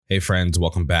Hey friends,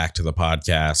 welcome back to the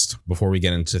podcast. Before we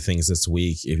get into things this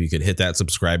week, if you could hit that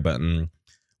subscribe button,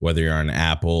 whether you're on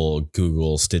Apple,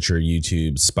 Google, Stitcher,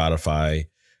 YouTube, Spotify,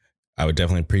 I would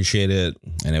definitely appreciate it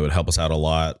and it would help us out a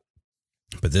lot.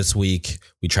 But this week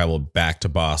we traveled back to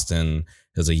Boston.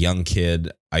 As a young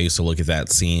kid, I used to look at that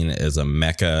scene as a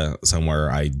mecca, somewhere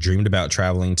I dreamed about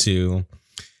traveling to,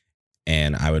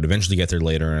 and I would eventually get there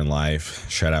later in life.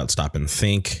 Shout out Stop and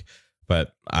Think.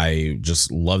 But I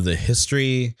just love the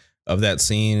history of that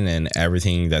scene and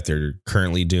everything that they're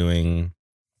currently doing.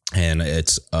 And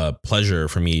it's a pleasure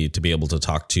for me to be able to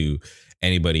talk to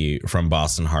anybody from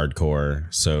Boston hardcore.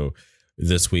 So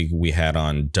this week we had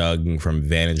on Doug from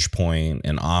Vantage Point,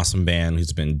 an awesome band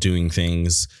who's been doing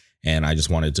things. And I just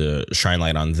wanted to shine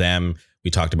light on them.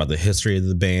 We talked about the history of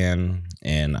the band,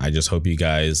 and I just hope you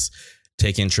guys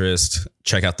take interest,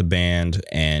 check out the band,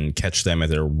 and catch them at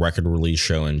their record release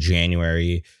show in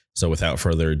January. So without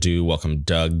further ado, welcome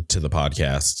Doug to the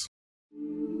podcast.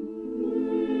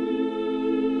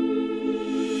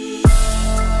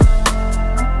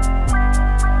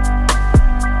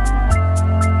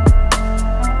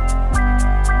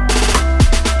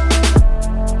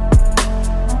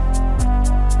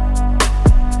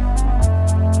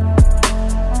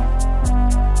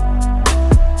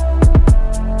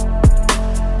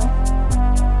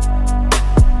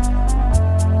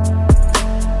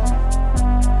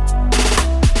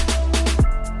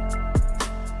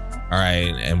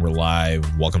 And we're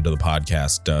live. Welcome to the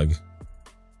podcast, Doug.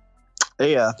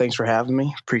 Hey, thanks for having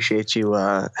me. Appreciate you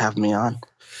having me on.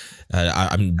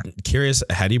 I'm curious,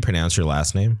 how do you pronounce your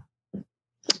last name?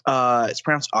 It's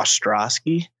pronounced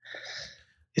Ostrowski.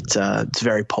 It's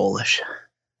very Polish.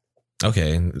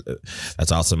 Okay,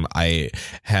 that's awesome. I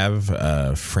have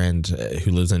a friend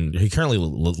he currently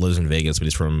lives in Vegas, but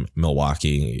he's from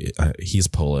Milwaukee. He's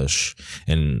Polish,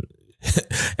 and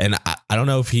I don't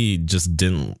know if he just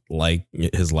didn't like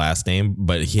his last name,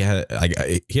 but he had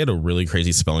a really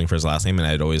crazy spelling for his last name, and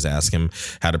I'd always ask him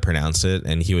how to pronounce it,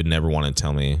 and he would never want to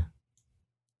tell me.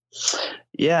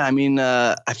 Yeah, I mean,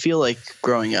 I feel like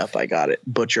growing up, I got it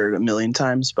butchered a million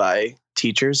times by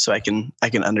teachers, so I can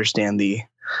understand the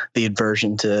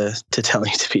aversion to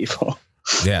telling to people.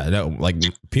 Yeah, no, like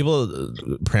people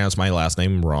pronounce my last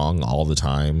name wrong all the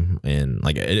time, and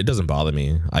like it doesn't bother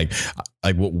me. Like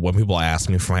when people ask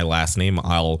me for my last name,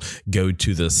 I'll go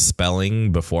to the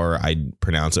spelling before I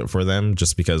pronounce it for them,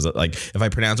 just because like if I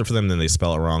pronounce it for them, then they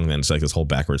spell it wrong, then it's like this whole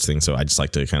backwards thing. So I just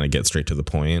like to kind of get straight to the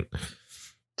point.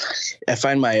 I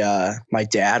find my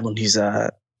dad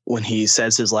when he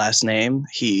says his last name,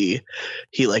 he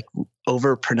like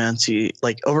overpronounces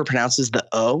the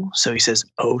O. So he says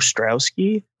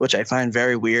Ostrowski, which I find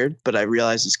very weird, but I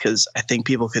realize it's because I think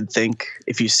people could think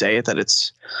if you say it that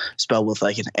it's spelled with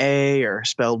like an A or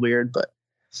spelled weird. But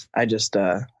I just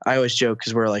I always joke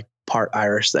because we're like part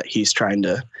Irish that he's trying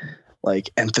to like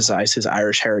emphasize his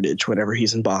Irish heritage whenever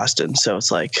he's in Boston. So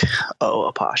it's like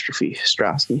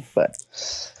Ostrowski, but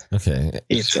okay,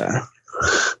 it's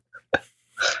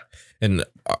And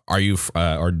are you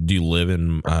or do you live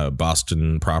in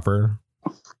Boston proper?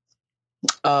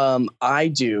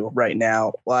 I do right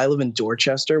now. Well, I live in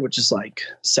Dorchester, which is like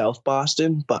South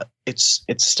Boston, but it's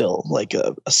still like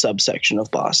a subsection of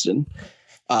Boston.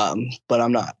 But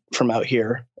I'm not from out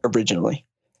here originally.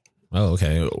 Oh,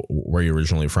 okay. Where are you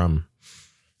originally from?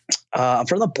 I'm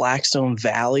from the Blackstone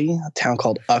Valley, a town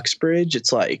called Uxbridge.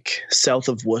 It's like south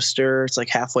of Worcester. It's like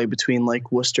halfway between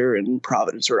like Worcester and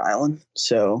Providence, Rhode Island.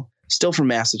 So still from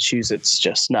Massachusetts,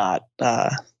 just not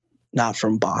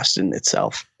from Boston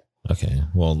itself. Okay.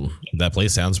 Well, that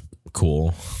place sounds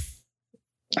cool.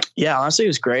 Yeah, honestly, it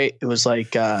was great. It was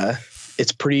like,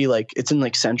 it's pretty like, it's in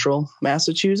like central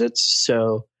Massachusetts.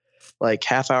 So like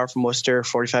half hour from Worcester,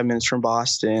 45 minutes from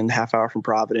Boston, half hour from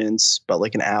Providence, but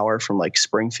like an hour from like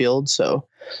Springfield. So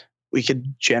we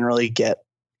could generally get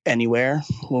anywhere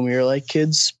when we were like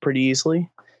kids pretty easily.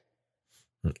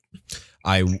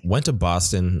 I went to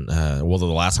Boston. Well, the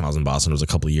last time I was in Boston was a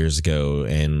couple of years ago,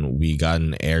 and we got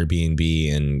an Airbnb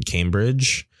in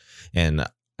Cambridge. And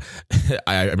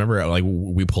I remember like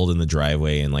we pulled in the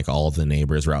driveway and like all of the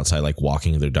neighbors were outside like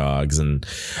walking their dogs, and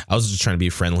I was just trying to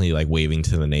be friendly, like waving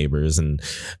to the neighbors, and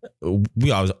we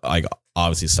always like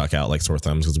obviously stuck out like sore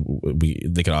thumbs because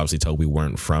they could obviously tell we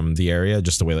weren't from the area,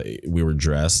 just the way that we were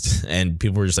dressed, and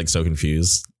people were just like so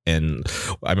confused. And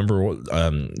I remember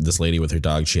this lady with her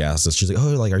dog, she asked us, she's like,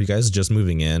 oh, like, are you guys just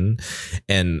moving in?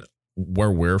 And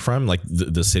where we're from, like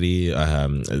the city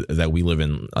that we live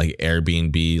in, like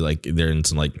Airbnb, like they're in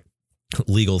some like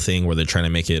legal thing where they're trying to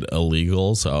make it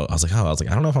illegal. So I was like,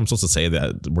 I don't know if I'm supposed to say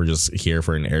that we're just here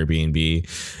for an Airbnb.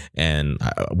 And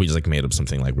we just like made up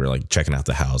something like we're like checking out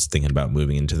the house, thinking about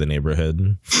moving into the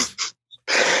neighborhood.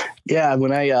 Yeah,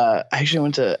 when I actually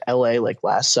went to LA like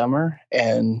last summer,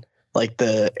 and like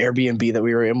the Airbnb that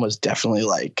we were in was definitely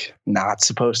like not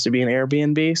supposed to be an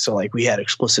Airbnb. So like we had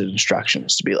explicit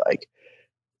instructions to be like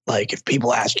if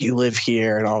people ask you live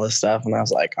here and all this stuff. And I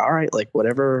was like, all right, like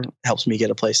whatever helps me get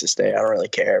a place to stay. I don't really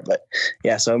care. But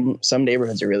yeah, some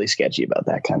neighborhoods are really sketchy about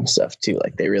that kind of stuff too.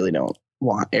 Like they really don't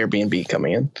want Airbnb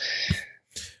coming in.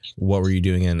 What were you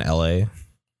doing in LA?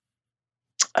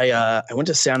 I went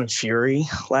to Sound and Fury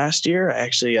last year. I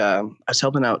actually I was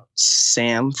helping out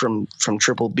Sam from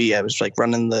Triple B. I was like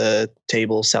running the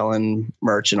table, selling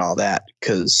merch and all that,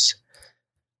 because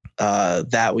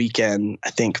that weekend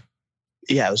I think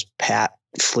it was Pat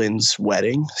Flynn's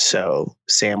wedding. So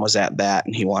Sam was at that,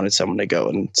 and he wanted someone to go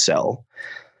and sell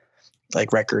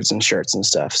like records and shirts and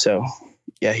stuff. So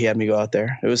yeah, he had me go out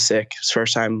there. It was sick. It's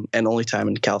first time and only time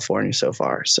in California so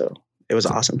far. So it was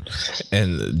awesome.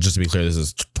 And just to be clear, this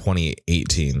is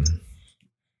 2018.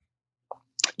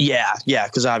 Yeah.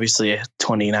 Because obviously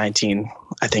 2019,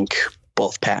 I think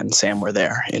both Pat and Sam were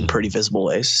there in pretty visible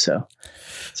ways. So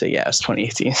yeah, it's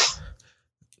 2018.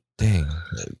 Dang.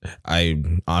 I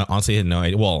honestly had no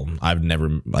idea. Well, I've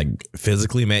never like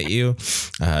physically met you,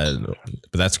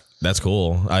 but that's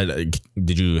cool.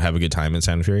 Did you have a good time in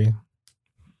Sound and Fury?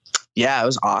 Yeah, it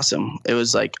was awesome. It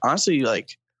was like, honestly,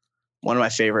 like one of my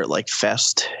favorite like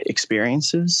fest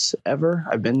experiences ever.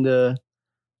 I've been to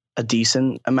a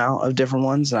decent amount of different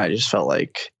ones, and I just felt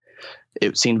like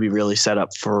it seemed to be really set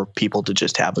up for people to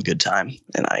just have a good time.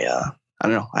 And I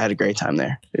don't know, I had a great time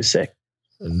there. It was sick.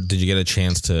 Did you get a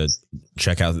chance to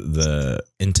check out the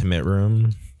intimate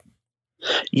room?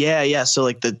 Yeah. So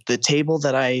like the table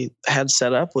that I had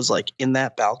set up was like in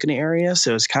that balcony area.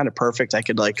 So it was kind of perfect. I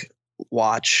could like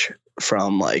watch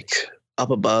from like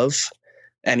up above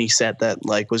any set that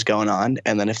like was going on.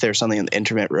 And then if there's something in the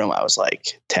intimate room, I was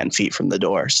like 10 feet from the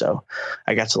door. So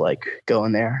I got to like go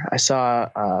in there. I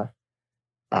saw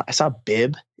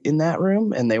Bib in that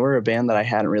room, and they were a band that I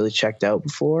hadn't really checked out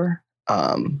before.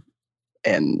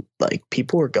 And like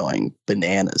people were going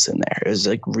bananas in there. It was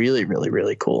like really, really,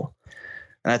 really cool.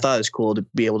 And I thought it was cool to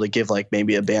be able to give like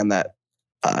maybe a band that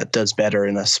does better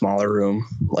in a smaller room,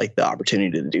 like the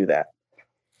opportunity to do that.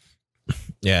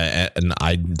 Yeah, and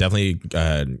I definitely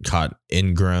caught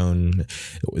Ingrown.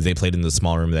 They played in the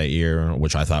small room that year,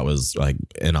 which I thought was like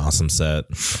an awesome set.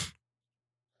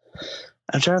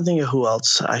 I'm trying to think of who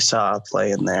else I saw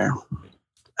play in there.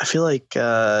 I feel like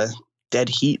Dead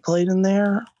Heat played in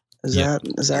there. Is that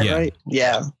right?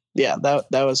 Yeah.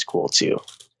 That was cool too.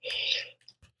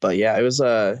 But yeah, it was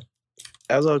that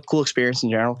was a cool experience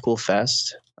in general. Cool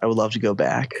fest. I would love to go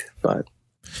back, but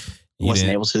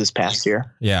wasn't able to this past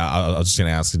year. Yeah, I was just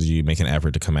gonna ask, did you make an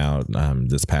effort to come out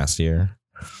this past year?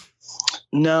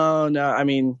 No. I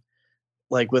mean,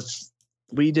 like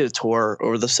we did a tour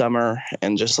over the summer,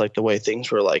 and just like the way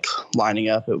things were like lining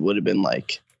up, it would have been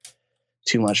like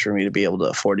too much for me to be able to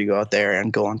afford to go out there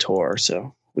and go on tour.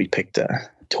 So we picked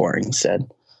touring instead.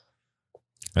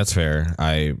 That's fair.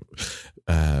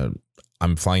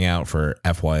 I'm flying out for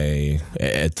FYA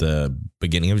at the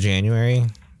beginning of January,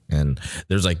 and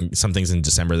there's like some things in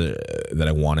December that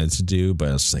I wanted to do, but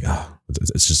it's just like,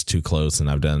 it's just too close, and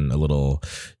I've done a little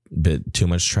bit too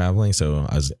much traveling, so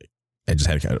I just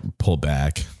had to kind of pull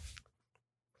back.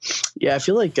 Yeah, I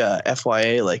feel like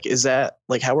FYA, like, is that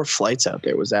like, how were flights out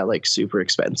there? Was that like super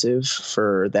expensive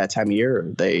for that time of year?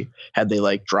 Or had they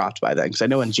like dropped by then? Because I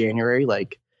know in January,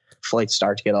 like flights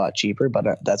start to get a lot cheaper, but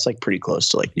that's like pretty close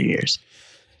to like New Year's.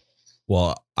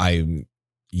 Well, I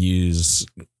use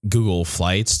Google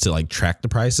Flights to like track the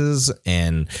prices,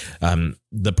 and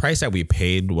the price that we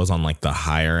paid was on like the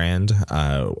higher end.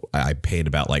 I paid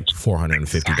about like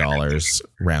 $450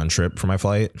 round trip for my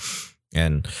flight.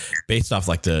 And based off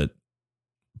like the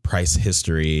price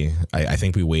history, I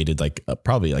think we waited like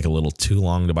probably like a little too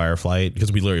long to buy our flight,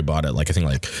 because we literally bought it like, I think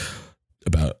like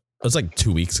it was like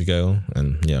 2 weeks ago.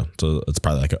 And yeah, so it's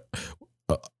probably like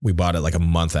we bought it like a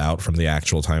month out from the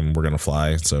actual time we're going to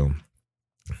fly. So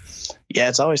yeah,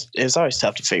 it's always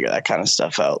tough to figure that kind of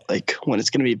stuff out, like when it's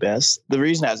going to be best. The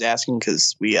reason I was asking,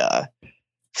 because we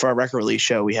for our record release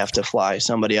show, we have to fly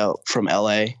somebody out from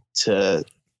LA to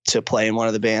play in one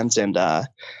of the bands, and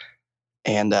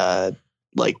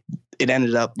like it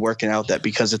ended up working out that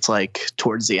because it's like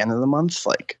towards the end of the month,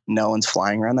 like no one's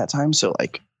flying around that time. So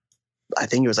like, I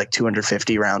think it was like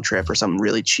 $250 round trip or something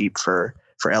really cheap for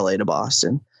LA to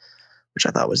Boston, which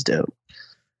I thought was dope.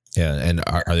 Yeah, and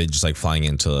are they just like flying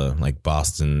into like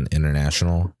Boston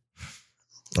International,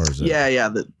 or is it? Yeah.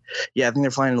 I think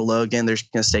they're flying to Logan. They're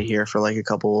just gonna stay here for like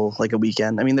a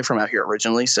weekend. I mean, they're from out here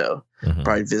originally, so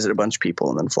probably visit a bunch of people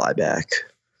and then fly back.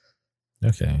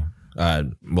 Okay.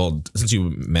 Well, since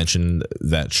you mentioned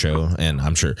that show, and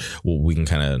I'm sure we can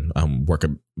kind of work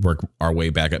our way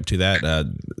back up to that.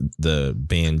 The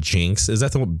band Jinx, is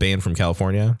that the band from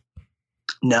California?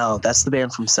 No, that's the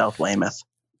band from South Weymouth.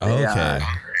 Okay.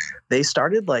 They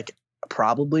started like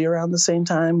probably around the same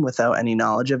time without any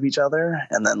knowledge of each other,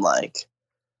 and then like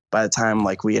by the time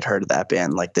like we had heard of that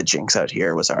band, like the Jinx out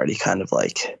here was already kind of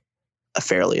like a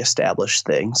fairly established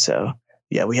thing. So.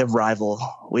 Yeah, we have rival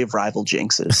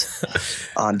Jinxes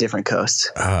on different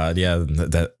coasts. Yeah,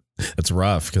 that's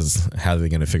rough because how are they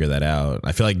going to figure that out?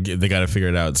 I feel like they got to figure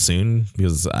it out soon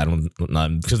because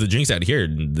because the Jinx out here,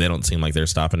 they don't seem like they're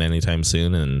stopping anytime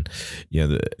soon, and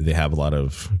they have a lot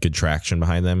of good traction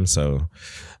behind them. So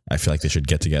I feel like they should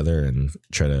get together and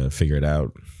try to figure it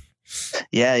out.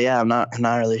 Yeah, I'm not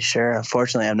really sure.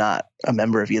 Unfortunately, I'm not a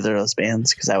member of either of those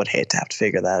bands because I would hate to have to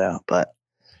figure that out, but.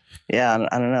 Yeah,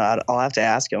 I don't know. I'll have to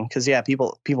ask him because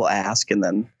people ask, and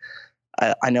then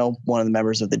I know one of the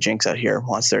members of the Jinx out here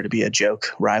wants there to be a joke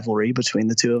rivalry between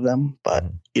the two of them, but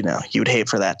you would hate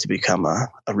for that to become a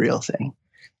real thing.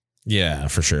 Yeah,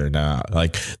 for sure. No,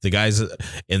 like the guys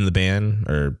in the band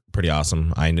are pretty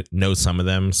awesome. I know some of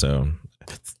them, so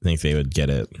I think they would get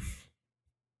it.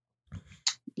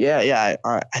 Yeah.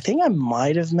 I think I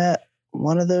might have met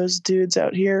one of those dudes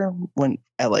out here when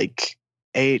at like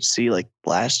AHC like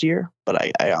last year, but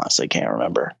I honestly can't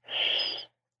remember.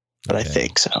 But okay. I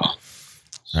think so. All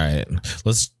right,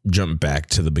 let's jump back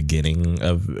to the beginning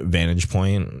of Vantage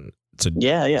Point. So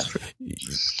yeah.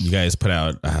 You guys put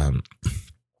out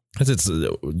it's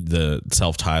the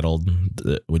self-titled.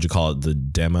 Would you call it the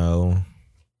demo?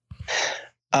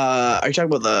 Are you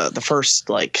talking about the first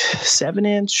like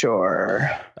 7-inch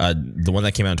or the one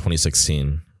that came out in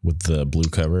 2016 with the blue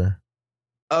cover?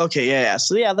 Okay, yeah.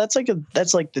 So yeah, that's like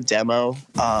the demo.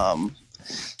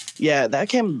 Yeah, that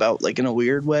came about like in a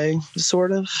weird way,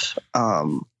 sort of.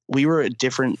 We were a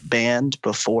different band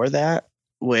before that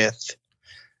with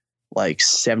like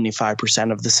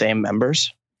 75% of the same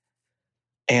members.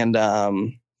 And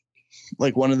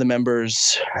like one of the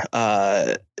members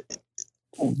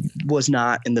was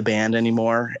not in the band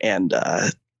anymore and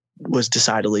was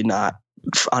decidedly not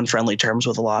on friendly terms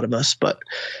with a lot of us, but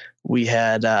we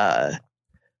had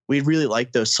we really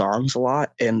liked those songs a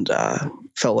lot and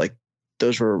felt like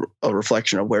those were a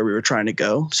reflection of where we were trying to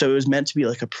go. So it was meant to be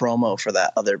like a promo for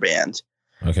that other band.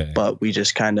 Okay. But we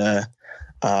just kind of,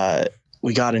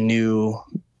 we got a new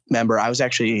member. I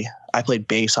played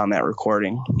bass on that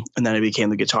recording and then I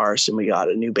became the guitarist and we got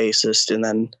a new bassist. And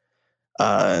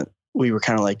then we were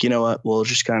kind of like, you know what, we'll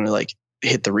just kind of like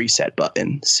hit the reset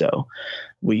button. So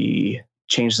we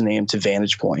changed the name to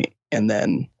Vantage Point and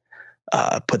then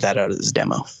put that out as a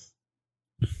demo.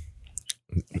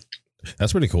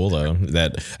 That's pretty cool though.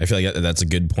 That I feel like that's a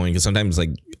good point because sometimes like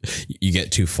you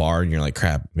get too far and you're like,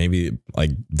 crap, maybe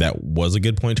like that was a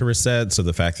good point to reset. So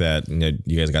the fact that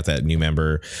you guys got that new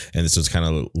member and this was kind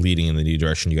of leading in the new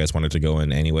direction you guys wanted to go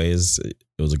in anyways, it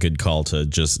was a good call to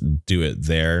just do it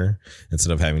there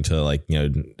instead of having to like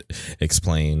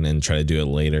explain and try to do it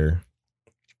later.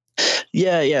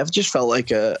 Yeah, it just felt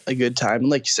like a good time.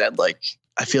 Like you said, like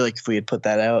I feel like if we had put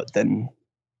that out, then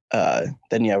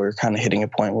we were kind of hitting a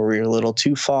point where we were a little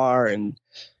too far and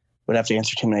would have to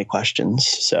answer too many questions.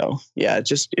 So yeah, it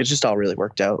just all really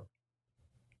worked out.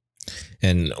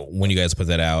 And when you guys put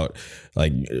that out,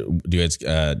 like, do you guys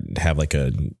have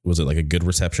was it like a good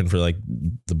reception for like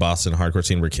the Boston hardcore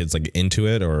scene? Were kids like into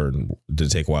it, or did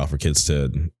it take a while for kids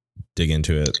to dig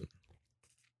into it?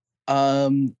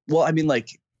 Well, I mean,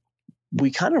 like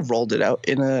we kind of rolled it out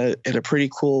in a pretty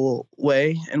cool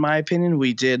way, in my opinion.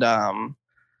 We did,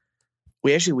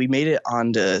 we made it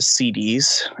onto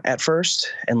CDs at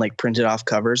first and like printed off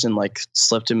covers and like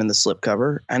slipped them in the slip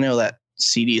cover. I know that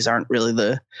CDs aren't really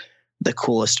the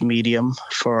coolest medium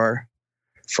for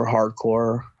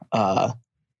hardcore.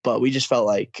 But we just felt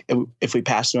like if we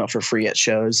passed them out for free at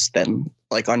shows, then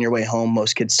like on your way home,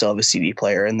 most kids still have a CD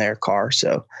player in their car.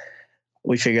 So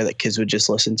we figured that kids would just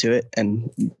listen to it and,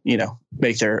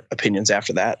 make their opinions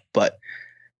after that. But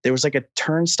there was like a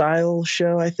Turnstile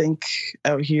show, I think,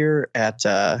 out here at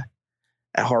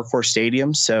Hardcore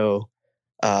Stadium. So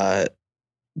I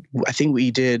think we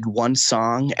did one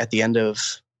song at the end of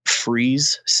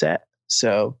Freeze set.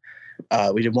 So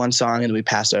we did one song and we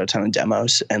passed out a ton of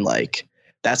demos, and like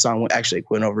that song actually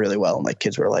went over really well. And like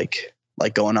kids were like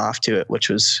going off to it, which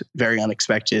was very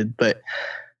unexpected. But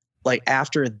like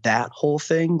after that whole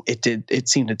thing, it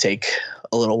seemed to take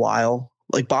a little while.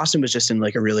 Like Boston was just in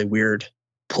like a really weird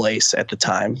place at the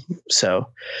time. So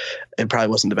it probably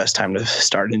wasn't the best time to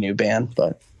start a new band,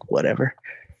 but whatever.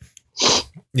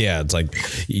 Yeah, it's like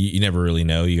you never really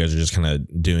know. You guys are just kind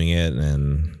of doing it,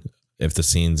 and if the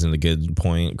scene's in a good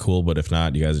point, cool. But if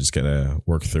not, you guys are just gonna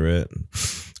work through it.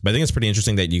 But I think it's pretty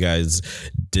interesting that you guys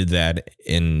did that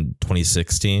in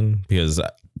 2016 because,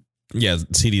 yeah,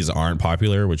 CDs aren't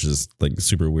popular, which is like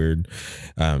super weird.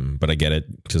 But I get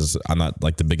it because I'm not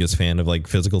like the biggest fan of like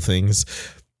physical things.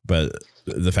 But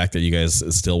the fact that you guys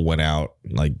still went out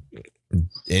like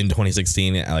in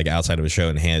 2016, like outside of a show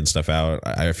and handed stuff out,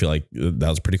 I feel like that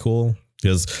was pretty cool.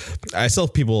 Because I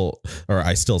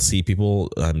still see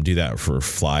people do that for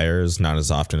flyers, not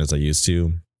as often as I used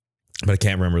to. But I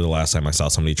can't remember the last time I saw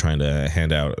somebody trying to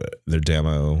hand out their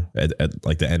demo at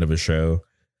like the end of a show.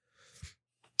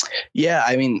 Yeah,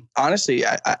 I mean, honestly,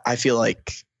 I feel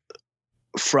like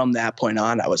from that point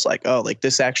on, I was like, oh, like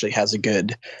this actually has a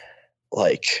good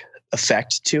like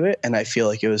effect to it. And I feel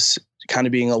like it was kind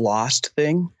of being a lost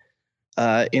thing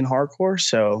in hardcore.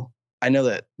 So I know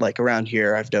that like around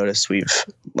here, I've noticed we've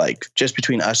like just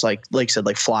between us, like I said,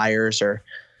 like flyers or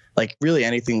like really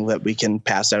anything that we can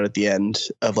pass out at the end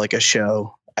of like a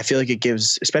show. I feel like it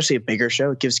gives, especially a bigger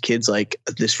show, it gives kids like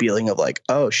this feeling of like,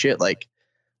 oh shit, like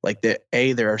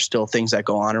there are still things that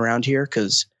go on around here.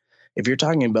 Cause if you're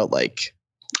talking about like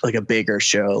a bigger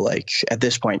show, like at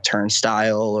this point,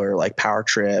 Turnstile or like Power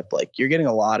Trip, like you're getting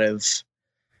a lot of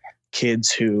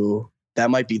kids who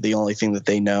that might be the only thing that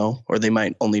they know, or they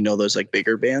might only know those like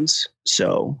bigger bands.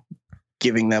 So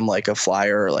giving them like a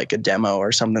flyer or like a demo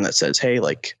or something that says, hey,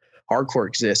 like hardcore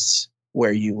exists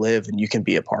where you live and you can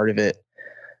be a part of it.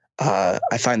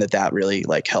 I find that really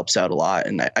like helps out a lot.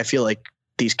 And I feel like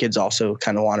these kids also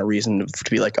kind of want a reason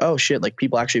to be like, oh shit, like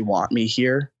people actually want me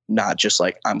here. Not just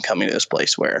like I'm coming to this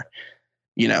place where,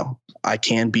 you know, I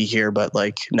can be here, but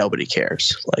like nobody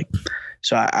cares. Like,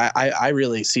 so I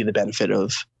really see the benefit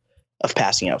of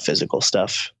passing out physical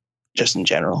stuff just in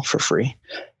general for free.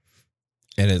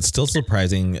 And it's still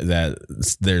surprising that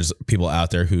there's people out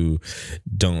there who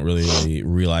don't really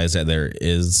realize that there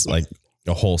is like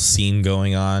a whole scene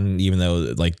going on, even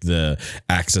though like the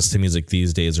access to music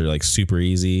these days are like super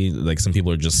easy. Like some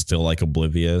people are just still like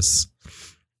oblivious.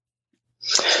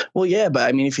 Well, yeah, but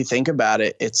I mean, if you think about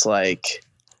it, it's like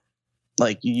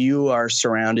you are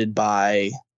surrounded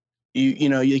by you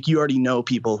know, like you already know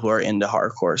people who are into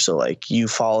hardcore. So like you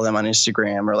follow them on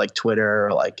Instagram or like Twitter,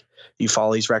 or like you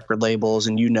follow these record labels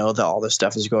and you know that all this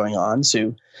stuff is going on.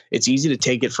 So it's easy to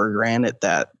take it for granted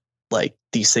that like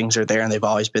these things are there and they've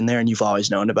always been there and you've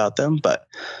always known about them. But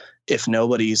if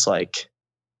nobody's like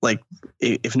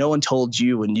if no one told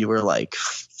you when you were like,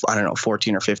 I don't know,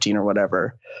 14 or 15 or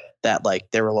whatever, that like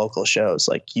there were local shows,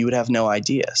 like you would have no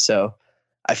idea. So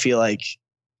I feel like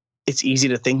it's easy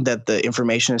to think that the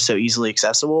information is so easily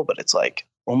accessible, but it's like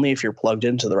only if you're plugged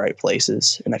into the right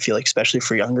places. And I feel like especially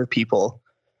for younger people,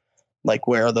 like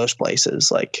where are those places?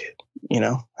 Like, you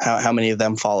know, how many of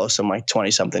them follow some like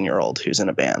 20-something-year-old who's in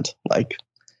a band? Like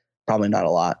probably not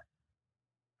a lot.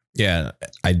 Yeah,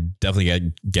 I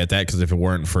definitely get that, because if it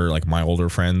weren't for like my older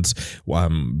friends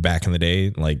back in the day,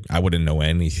 like I wouldn't know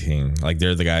anything. Like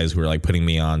they're the guys who are like putting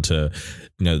me on to,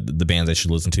 you know, the bands I should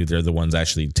listen to. They're the ones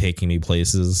actually taking me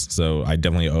places. So I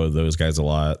definitely owe those guys a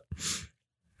lot.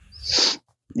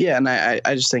 Yeah, and I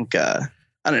just think I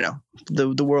don't know,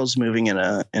 the world's moving in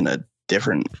a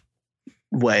different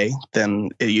way than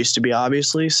it used to be,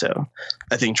 obviously. So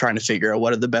I think trying to figure out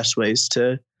what are the best ways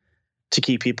to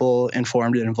keep people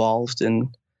informed and involved and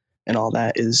all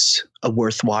that is a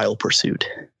worthwhile pursuit.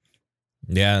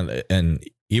 Yeah. And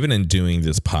even in doing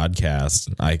this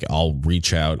podcast, I'll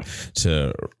reach out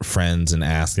to friends and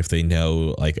ask if they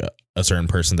know like a certain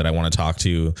person that I want to talk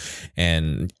to,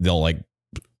 and they'll like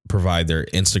provide their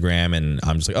Instagram, and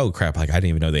I'm just like, oh crap, like I didn't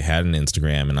even know they had an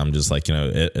Instagram, and I'm just like, you know,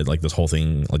 it like this whole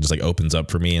thing like just like opens up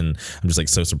for me, and I'm just like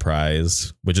so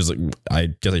surprised, which is like, I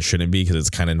guess I shouldn't be, because it's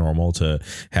kind of normal to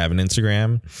have an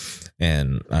Instagram.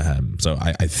 And so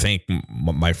I thank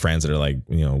my friends that are like,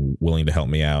 you know, willing to help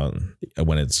me out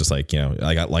when it's just like, you know,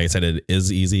 like I said, it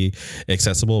is easy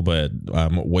accessible, but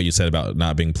what you said about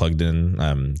not being plugged in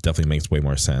definitely makes way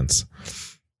more sense.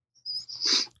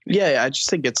 Yeah, I just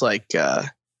think it's like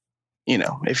you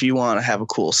know, if you want to have a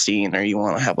cool scene, or you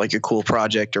want to have like a cool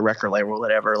project or record label or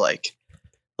whatever, like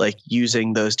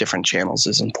using those different channels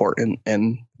is important,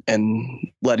 and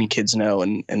letting kids know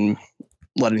and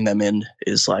letting them in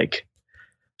is like,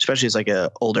 especially as like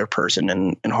a older person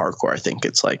in hardcore, I think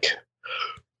it's like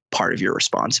part of your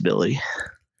responsibility.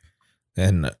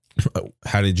 And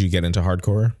how did you get into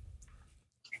hardcore?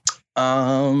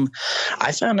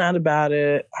 I found out about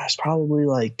it. I was probably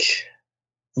like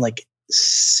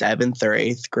 7th or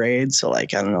 8th grade. So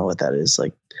like, I don't know what that is,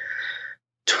 like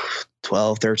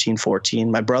 12, 13,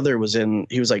 14. My brother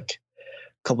he was like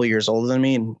a couple of years older than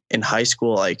me. And in high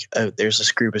school, like there's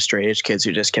this group of straight edge kids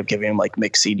who just kept giving him like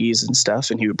mixed CDs and stuff.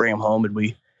 And he would bring them home and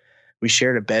we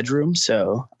shared a bedroom.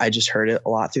 So I just heard it a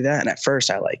lot through that. And at first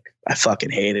I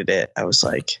fucking hated it. I was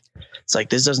like, it's like,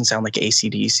 this doesn't sound like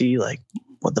AC/DC. Like,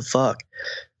 what the fuck?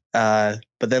 But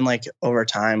then like over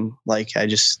time, like I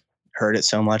just heard it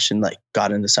so much and like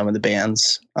got into some of the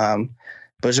bands. But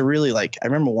it was a really like, I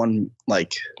remember one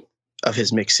like of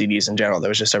his mixed CDs in general. There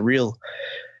was just a real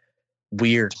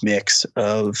weird mix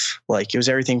of like, it was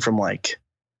everything from like,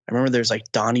 I remember there's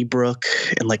like Donnybrook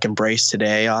and like Embrace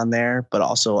Today on there, but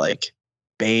also like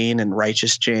Bane and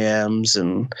Righteous Jams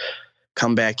and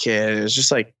Comeback Kid. It was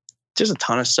just a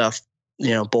ton of stuff,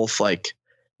 you know, both like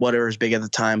whatever was big at the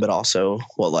time, but also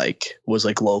what like was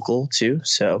like local too.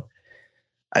 So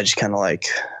I just kind of like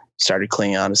started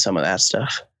clinging on to some of that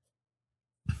stuff.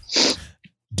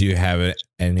 Do you have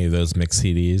any of those mixed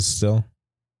CDs still?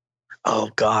 Oh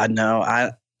God, no.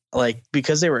 I like,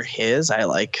 because they were his, I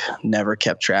like never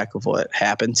kept track of what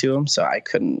happened to him. So I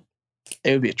couldn't,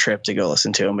 it would be a trip to go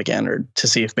listen to him again or to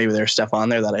see if maybe there's stuff on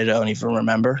there that I don't even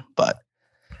remember. But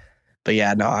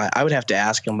yeah, no, I would have to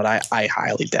ask him, but I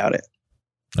highly doubt it.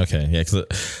 Okay. Yeah. Cause,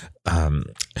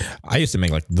 I used to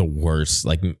make like the worst,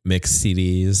 like mixed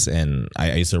CDs, and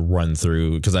I used to run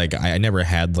through, cause like I never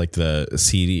had like the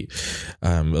CD,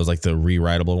 it was like the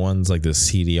rewritable ones, like the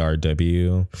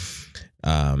CDRW.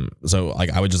 So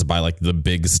like I would just buy like the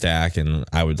big stack and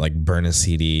I would like burn a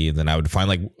CD, and then I would find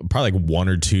like probably like 1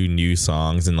 or 2 new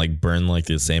songs and like burn like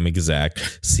the same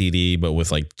exact CD, but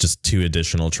with like just 2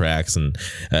 additional tracks. And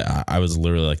I was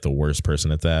literally like the worst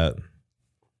person at that.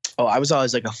 Oh, I was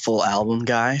always like a full album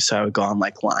guy. So I would go on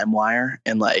like LimeWire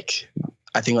and like,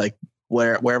 I think like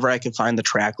wherever I could find the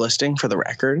track listing for the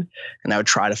record, and I would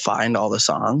try to find all the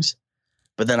songs,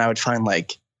 but then I would find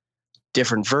like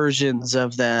different versions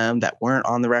of them that weren't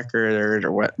on the record,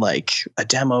 or what, like a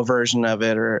demo version of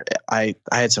it. Or I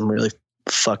had some really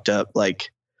fucked up like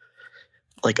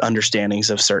understandings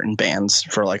of certain bands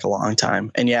for like a long time.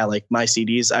 And yeah, like my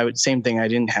CDs, same thing. I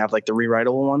didn't have like the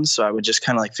rewritable ones. So I would just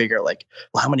kind of like figure out like,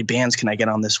 well, how many bands can I get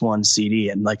on this one CD?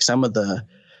 And like some of the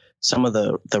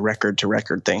record to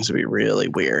record things would be really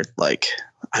weird. Like,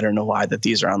 I don't know why that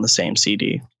these are on the same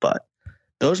CD, but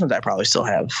those ones I probably still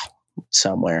have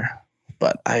somewhere,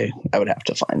 but I would have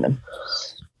to find them.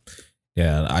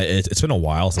 Yeah. It's been a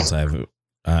while since I've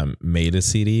made a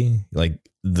CD. Like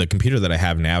the computer that I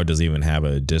have now doesn't even have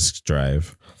a disk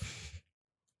drive.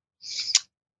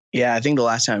 Yeah, I think the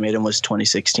last time I made them was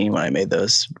 2016 when I made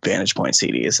those Vantage Point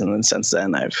CDs. And then since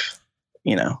then I've,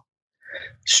 you know,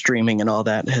 streaming and all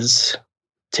that has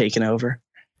taken over.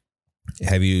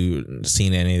 Have you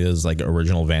seen any of those like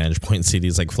original Vantage Point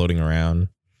CDs like floating around?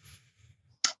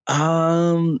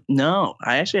 No,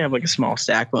 I actually have like a small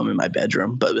stack of them in my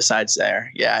bedroom, but besides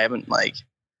there, yeah, I haven't like,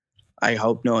 I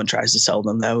hope no one tries to sell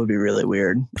them. That would be really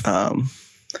weird.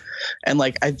 And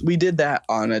like we did that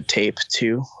on a tape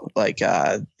too. Like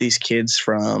these kids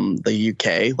from the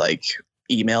UK like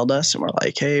emailed us and were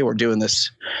like, "Hey, we're doing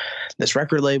this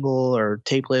record label or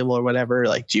tape label or whatever.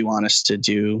 Like, do you want us to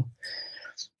do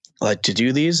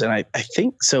these?" And I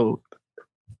think so.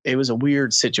 It was a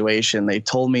weird situation. They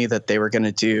told me that they were going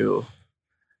to do.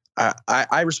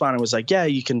 I responded and was like, "Yeah,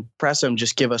 you can press them.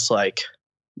 Just give us like,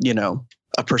 you know,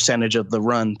 a percentage of the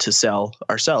run to sell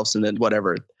ourselves, and then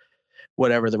whatever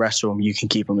the rest of them, you can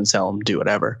keep them and sell them, do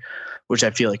whatever," which I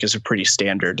feel like is a pretty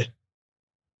standard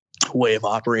way of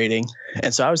operating.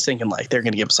 And so I was thinking like they're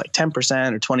going to give us like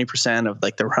 10% or 20% of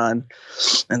like the run.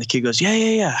 And the kid goes,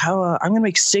 yeah. How I'm going to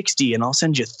make 60 and I'll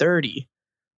send you 30.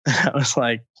 And I was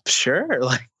like, sure.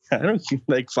 Like, I don't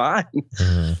like fine.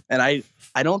 Mm-hmm. And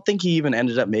I don't think he even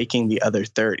ended up making the other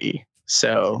 30.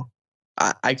 So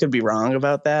I could be wrong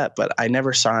about that, but I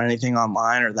never saw anything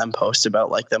online or them post about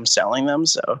like them selling them.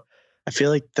 So I feel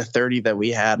like the 30 that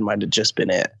we had might've just been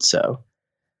it. So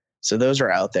those are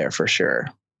out there for sure.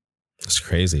 It's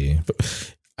crazy.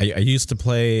 I used to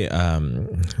play,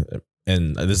 and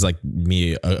this is like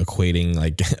me equating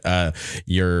like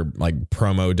your like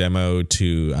promo demo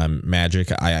to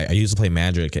Magic. I used to play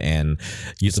Magic and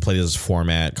used to play this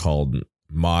format called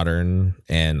Modern,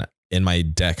 and in my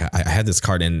deck I had this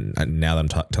card, and now that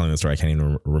I'm telling the story I can't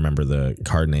even remember the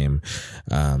card name,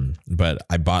 but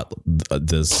I bought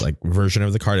this like version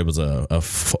of the card. It was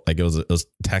it was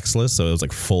textless, so it was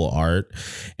like full art,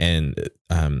 and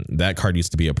that card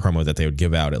used to be a promo that they would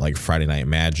give out at like Friday Night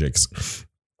Magics.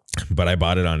 but I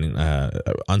bought it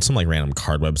on some like random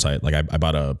card website. Like I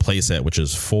bought a playset, which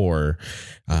is 4.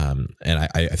 And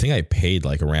I think I paid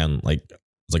like around like,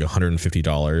 it's like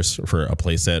 $150 for a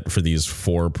playset for these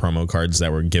 4 promo cards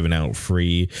that were given out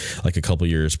free like a couple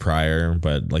years prior.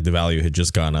 But like the value had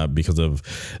just gone up because of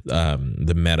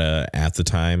the meta at the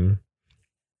time.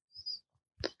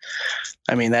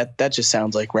 I mean, that just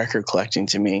sounds like record collecting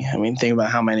to me. I mean, think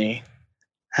about how many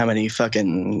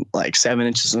fucking like 7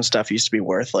 inches and stuff used to be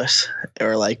worthless,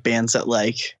 or like bands that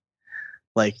like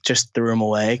just threw them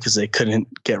away because they couldn't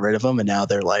get rid of them, and now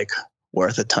they're like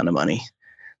worth a ton of money.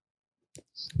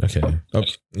 Okay. Oh,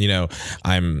 you know,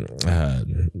 I'm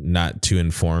not too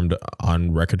informed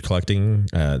on record collecting.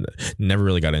 Never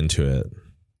really got into it.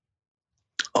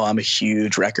 Oh, I'm a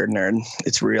huge record nerd.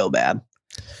 It's real bad.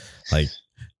 Like,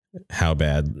 how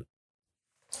bad?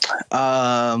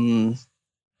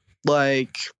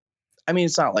 Like, I mean,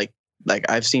 it's not like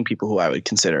I've seen people who I would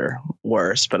consider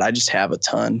worse, but I just have a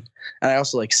ton. And I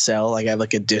also like sell, like I have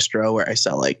like a distro where I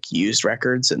sell like used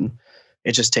records, and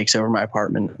it just takes over my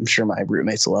apartment. I'm sure my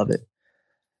roommates love it.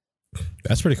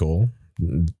 That's pretty cool.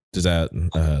 Does that,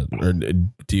 or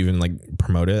do you even like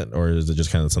promote it, or is it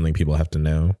just kind of something people have to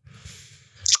know?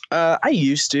 I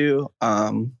used to,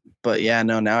 but yeah,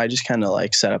 no, now I just kind of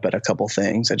like set up at a couple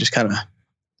things. I just kind of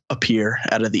appear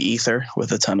out of the ether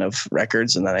with a ton of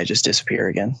records, and then I just disappear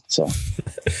again. So,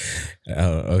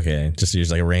 oh, okay. Just use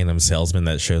like a random salesman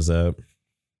that shows up.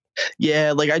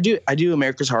 Yeah, like I do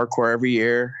America's Hardcore every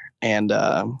year, and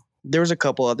there was a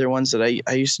couple other ones that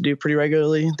I used to do pretty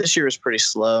regularly. This year was pretty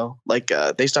slow. Like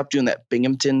they stopped doing that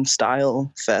Binghamton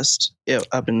style fest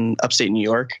up in upstate New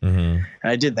York, and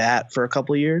I did that for a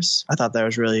couple of years. I thought that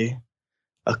was really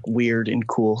a weird and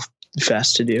cool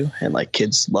fest to do, and like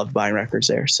kids loved buying records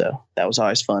there, so that was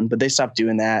always fun. But they stopped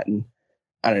doing that, and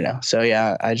I don't know. So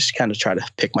yeah, I just kind of try to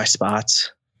pick my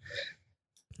spots.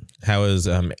 How is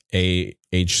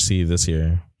AHC this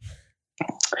year?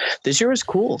 This year was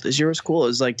cool. It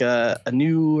was like a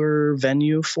newer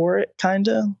venue for it, kind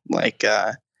of like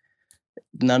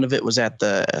none of it was at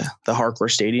the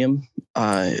Hardcore Stadium.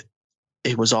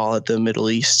 It was all at the Middle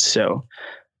East, so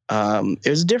it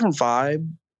was a different vibe.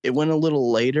 It went a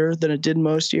little later than it did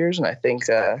most years, and I think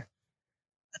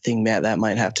Matt, that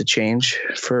might have to change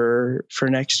for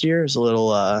next year. It's a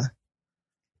little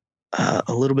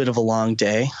bit of a long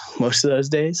day most of those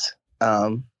days.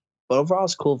 But overall,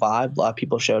 it's a cool vibe. A lot of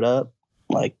people showed up.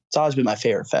 Like, it's always been my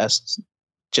favorite fest,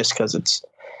 just because it's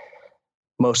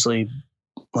mostly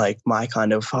like my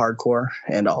kind of hardcore,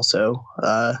 and also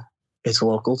it's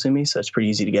local to me, so it's pretty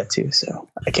easy to get to. So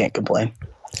I can't complain.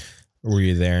 Were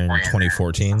you there in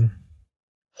 2014?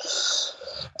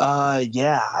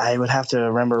 Yeah, I would have to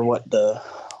remember which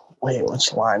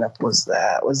lineup was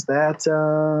that? Was that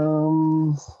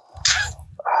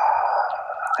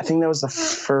I think that was the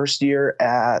first year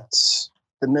at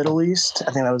the Middle East.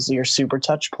 I think that was the year Super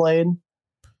Touch played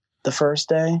the first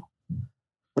day.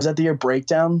 Was that the year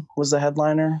Breakdown was the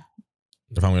headliner?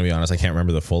 If I'm going to be honest, I can't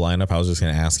remember the full lineup. I was just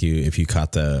going to ask you if you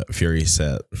caught the Fury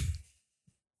set.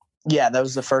 Yeah, that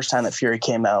was the first time that Fury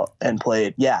came out and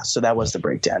played. Yeah, so that was the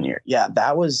Breakdown year. Yeah,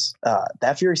 that was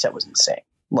that Fury set was insane.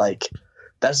 Like,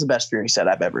 that's the best Fury set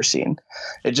I've ever seen.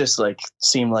 It just like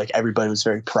seemed like everybody was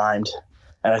very primed.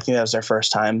 And I think that was their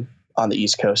first time on the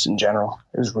East Coast in general.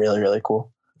 It was really, really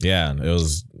cool. Yeah, it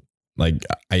was like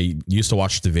I used to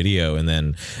watch the video, and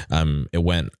then it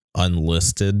went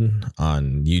unlisted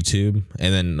on YouTube.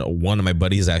 And then one of my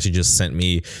buddies actually just sent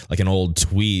me like an old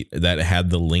tweet that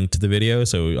had the link to the video.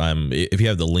 So if you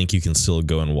have the link, you can still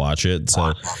go and watch it.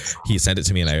 So he sent it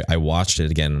to me, and I watched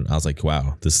it again. I was like,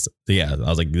 wow, this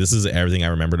is everything I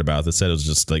remembered about this set. It was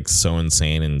just like so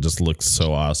insane and just looked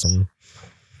so awesome.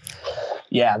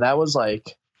 Yeah,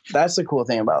 that's the cool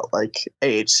thing about like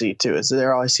AHC too, is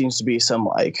there always seems to be some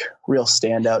like real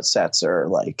standout sets, or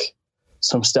like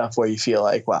some stuff where you feel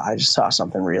like, wow, I just saw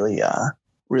something really,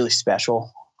 really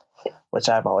special, which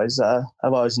I've always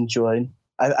enjoyed.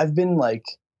 I've been like,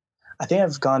 I think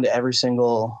I've gone to every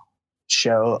single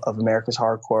show of America's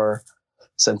Hardcore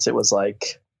since it was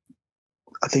like,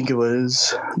 I think it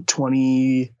was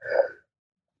 2011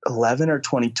 or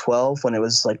 2012 when it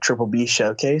was like Triple B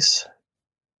Showcase.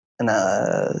 And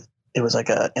it was like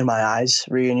a In My Eyes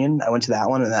reunion. I went to that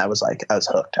one, and I was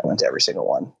hooked. I went to every single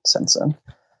one since then.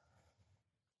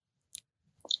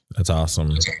 That's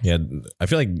awesome. Yeah, I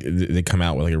feel like they come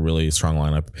out with like a really strong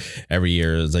lineup every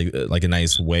year. It's like a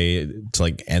nice way to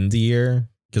like end the year,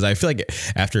 because I feel like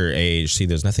after AHC,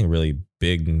 there's nothing really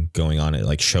big going on it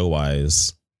like show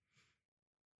wise.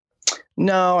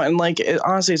 No, and like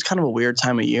honestly, it's kind of a weird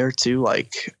time of year too.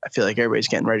 Like I feel like everybody's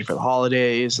getting ready for the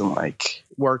holidays, and like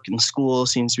work and school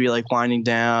seems to be like winding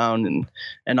down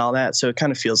and all that. So it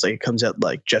kind of feels like it comes at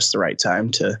like just the right time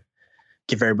to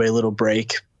give everybody a little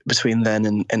break between then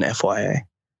and FYA.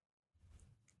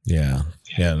 Yeah.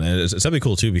 Yeah. And it's definitely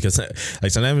cool too, because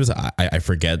like sometimes I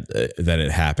forget that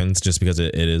it happens just because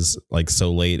it is like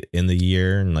so late in the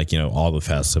year, and like, you know, all the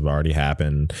fests have already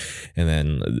happened, and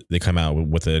then they come out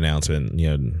with the announcement,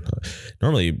 you know,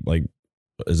 normally like,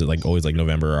 is it like always like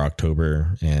November or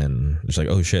October, and it's like,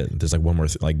 oh shit, there's like one more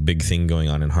like big thing going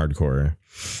on in hardcore.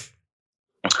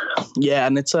 Yeah.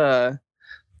 And it's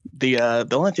the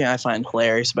only thing I find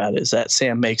hilarious about it is that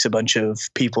Sam makes a bunch of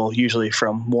people, usually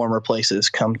from warmer places,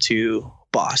 come to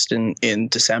Boston in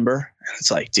December. And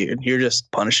it's like, dude, you're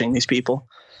just punishing these people.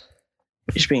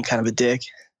 You're just being kind of a dick.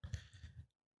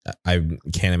 I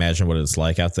can't imagine what it's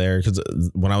like out there, because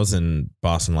when I was in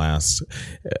Boston last,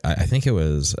 I think it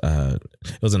was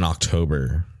in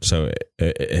October, so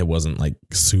it wasn't like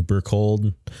super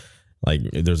cold. Like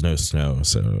there's no snow,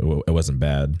 so it wasn't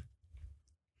bad.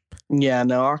 Yeah,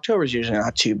 no, October's usually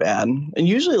not too bad. And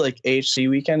usually like AHC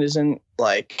weekend isn't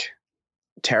like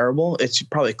terrible. It's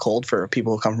probably cold for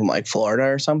people who come from like Florida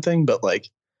or something, but like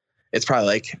it's probably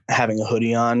like having a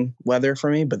hoodie on weather for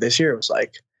me. But this year it was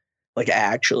like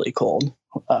actually cold.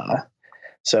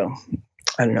 So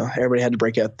I don't know. Everybody had to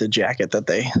break out the jacket that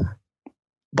they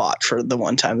bought for the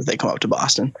one time that they come up to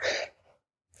Boston.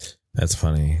 That's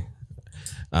funny.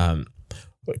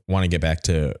 Want to get back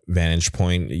to Vantage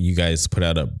Point. You guys put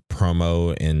out a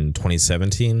promo in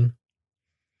 2017.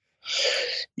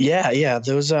 Yeah.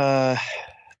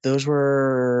 Those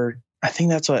were, I think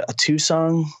that's a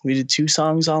 2-song. We did 2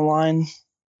 songs online,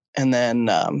 and then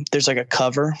there's like a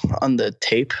cover on the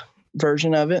tape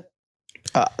version of it.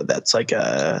 That's like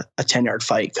a 10-yard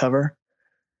fight cover,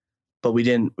 but we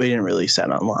didn't release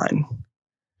that online.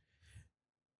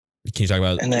 Can you talk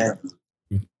about? And then,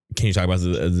 can you talk about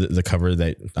the cover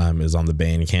that is on the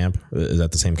Bane Camp? Is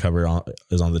that the same cover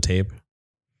is on the tape?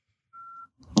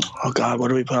 Oh God, what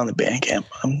do we put on the Bandcamp?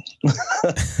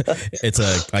 It's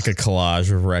like a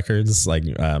collage of records, like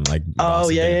oh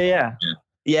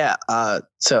yeah.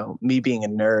 So me being a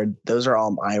nerd, those are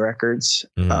all my records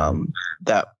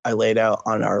that I laid out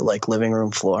on our like living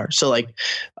room floor. So like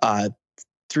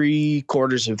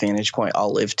 3/4 of Vantage Point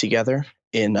all live together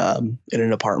in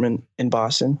an apartment in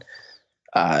Boston,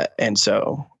 and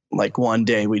so like one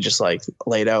day we just like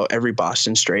laid out every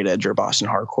Boston straight edge or Boston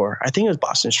hardcore. I think it was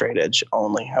Boston straight edge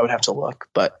only. I would have to look,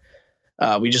 but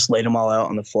we just laid them all out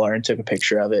on the floor and took a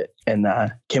picture of it, and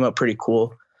came up pretty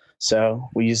cool. So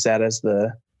we used that as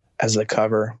the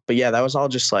cover. But yeah, that was all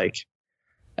just like,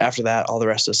 after that, all the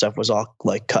rest of the stuff was all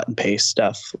like cut and paste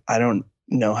stuff. I don't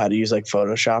know how to use like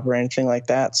Photoshop or anything like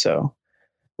that. So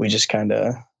we just kind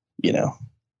of,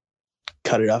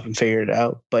 cut it up and figured it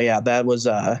out. But yeah, that was,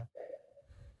 kind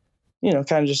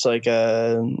of just like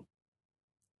an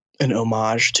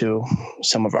homage to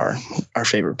some of our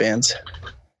favorite bands.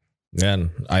 Yeah,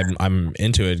 I'm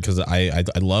into it because I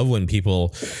love when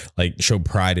people like show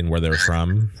pride in where they're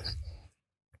from.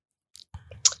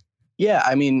 Yeah,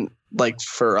 I mean, like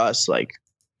for us, like,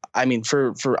 I mean,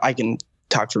 for I can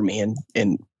talk for me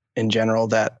in general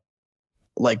that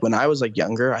like when I was like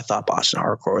younger, I thought Boston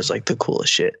hardcore was like the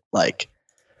coolest shit. Like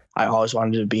I always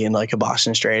wanted to be in like a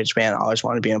Boston straight edge band. I always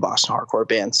wanted to be in a Boston hardcore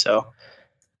band. So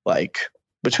like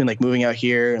between like moving out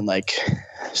here and like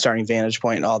starting Vantage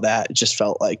Point and all that, it just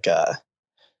felt like,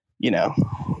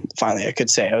 finally I could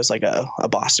say I was like a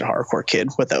Boston hardcore kid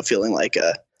without feeling like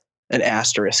an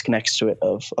asterisk next to it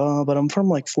of, but I'm from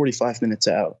like 45 minutes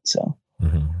out. So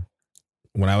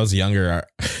when I was younger,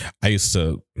 I used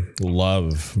to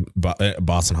love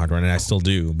Boston hardcore, and I still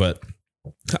do, but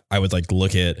I would like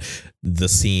look at the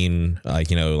scene, like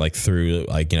through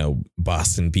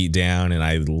Boston Beatdown, and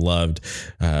I loved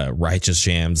Righteous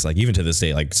Jams, like even to this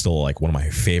day, like still like one of my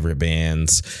favorite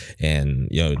bands, and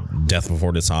Death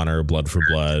Before Dishonor, Blood for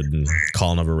Blood, and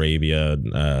Colin of Arabia,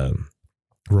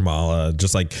 Ramallah,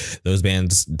 just like those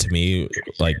bands to me,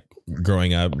 like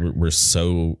growing up, were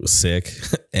so sick.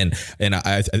 and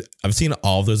I've seen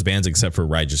all of those bands except for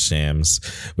Righteous Jams,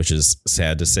 which is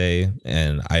sad to say.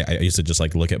 And I used to just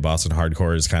like look at Boston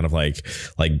hardcore as kind of like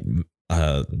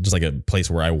just like a place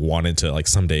where I wanted to like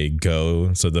someday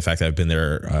go. So the fact that I've been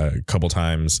there a couple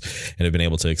times and have been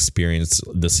able to experience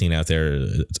the scene out there,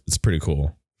 it's pretty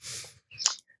cool.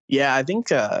 Yeah, I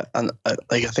think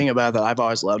like a thing about that I've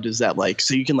always loved is that like,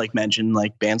 so you can like mention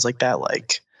like bands like that,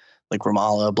 like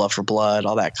Ramallah, Blood for Blood,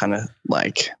 all that kind of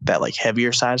like that like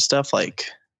heavier side stuff, like,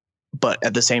 but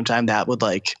at the same time that would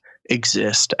like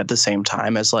exist at the same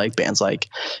time as like bands like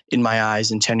In My Eyes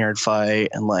and 10 Yard Fight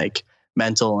and like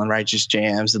Mental and Righteous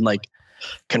Jams and like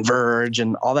Converge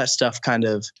and all that stuff kind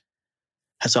of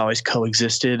has always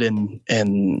coexisted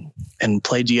and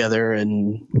played together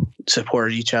and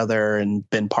supported each other and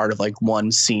been part of like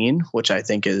one scene, which I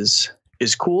think is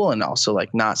cool and also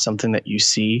like not something that you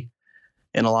see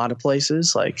in a lot of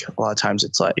places. Like a lot of times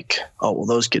it's like, oh, well,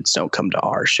 those kids don't come to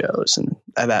our shows. And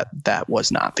that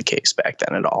was not the case back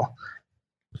then at all.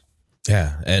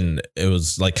 Yeah. And it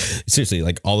was like, seriously,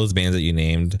 like all those bands that you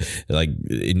named, like,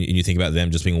 and you think about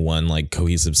them just being one like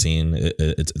cohesive scene.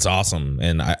 It's awesome.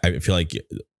 And I feel like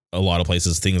a lot of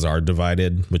places things are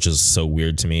divided, which is so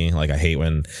weird to me. Like I hate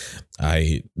when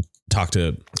I talk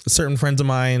to certain friends of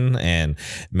mine and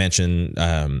mention,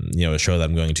 a show that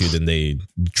I'm going to, then they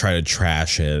try to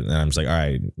trash it. And I'm just like, all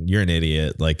right, you're an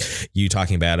idiot. Like you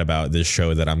talking bad about this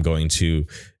show that I'm going to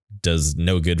does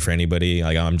no good for anybody.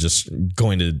 Like I'm just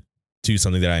going to do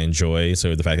something that I enjoy.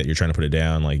 So the fact that you're trying to put it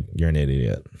down, like you're an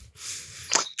idiot.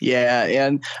 Yeah.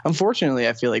 And unfortunately,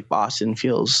 I feel like Boston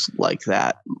feels like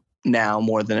that now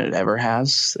more than it ever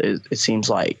has. It seems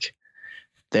like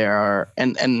there are,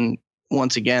 and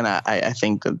once again, I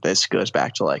think that this goes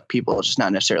back to like people just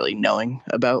not necessarily knowing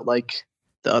about like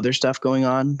the other stuff going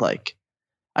on. Like,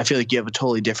 I feel like you have a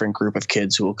totally different group of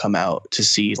kids who will come out to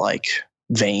see like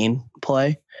Vane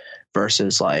play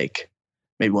versus like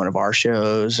maybe one of our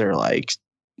shows or like,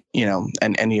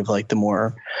 and any of like the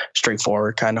more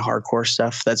straightforward kind of hardcore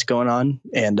stuff that's going on.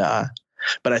 And,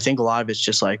 but I think a lot of it's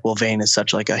just like, well, Vane is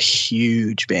such like a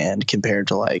huge band compared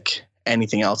to like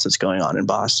anything else that's going on in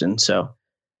Boston. So,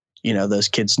 those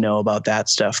kids know about that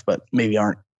stuff, but maybe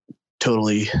aren't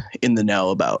totally in the know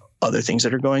about other things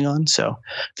that are going on. So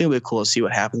I think it'll be cool to see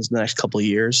what happens in the next couple of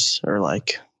years or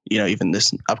like, even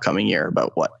this upcoming year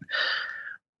about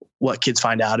what kids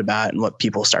find out about and what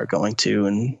people start going to.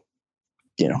 And,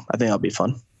 I think that'll be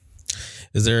fun.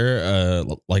 Is there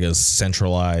like a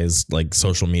centralized like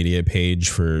social media page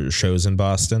for shows in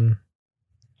Boston?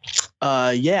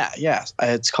 Yeah.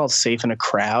 It's called Safe in a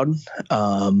Crowd.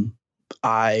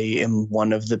 I am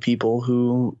one of the people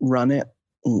who run it.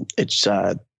 It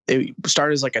started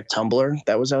as like a Tumblr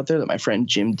that was out there that my friend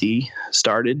Jim D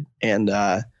started. And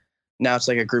now it's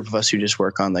like a group of us who just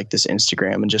work on like this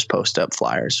Instagram and just post up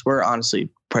flyers. We're honestly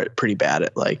pretty bad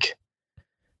at like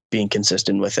being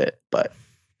consistent with it, but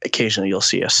occasionally you'll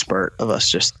see a spurt of us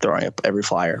just throwing up every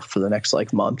flyer for the next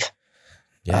like month.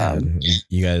 Yeah,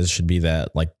 you guys should be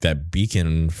that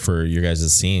beacon for your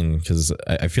guys' scene, because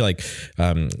I feel like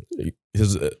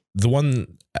because the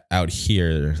one out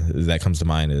here that comes to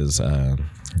mind is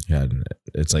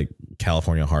it's like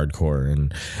California hardcore,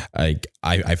 and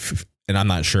and I'm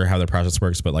not sure how the process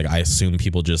works, but like I assume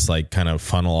people just like kind of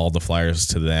funnel all the flyers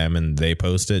to them and they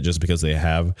post it just because they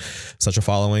have such a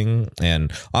following.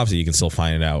 And obviously you can still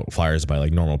find out flyers by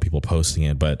like normal people posting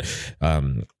it, but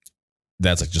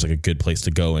that's like just like a good place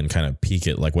to go and kind of peek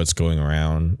at like what's going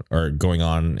around or going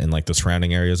on in like the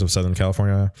surrounding areas of Southern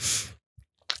California.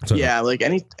 So, yeah, like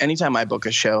anytime I book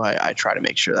a show, I try to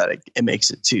make sure that it makes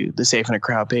it to the Safe in a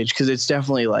Crowd page, because it's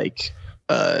definitely like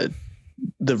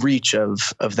the reach of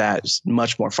that is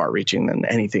much more far reaching than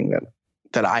anything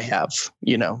that I have,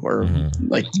 or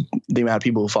like the amount of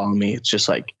people who follow me. It's just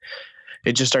like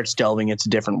it just starts delving into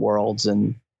different worlds,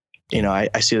 and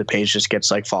I see the page just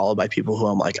gets like followed by people who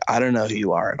I'm like, I don't know who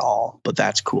you are at all, but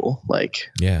that's cool.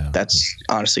 Like, yeah, that's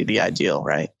honestly the ideal,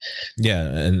 right? Yeah.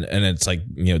 And it's like,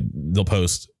 they'll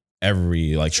post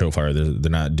every like show flyer.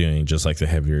 They're not doing just like the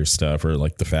heavier stuff or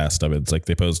like the fast stuff. It's like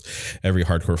they post every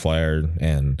hardcore flyer,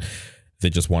 and they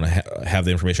just want to have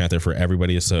the information out there for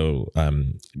everybody, so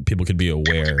people could be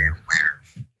aware.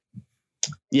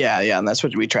 Yeah. And that's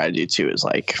what we try to do too, is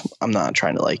like, I'm not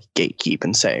trying to like gatekeep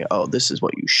and say, oh, this is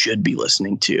what you should be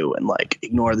listening to and like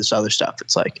ignore this other stuff.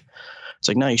 It's like,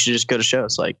 no, you should just go to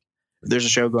shows. Like if there's a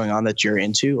show going on that you're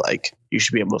into, like you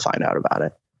should be able to find out about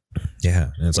it.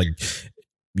 Yeah. And it's like,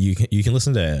 you can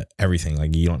listen to everything.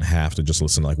 Like you don't have to just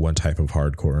listen to like one type of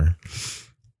hardcore.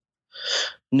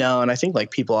 No, and I think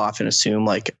like people often assume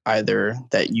like either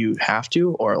that you have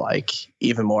to, or like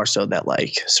even more so that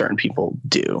like certain people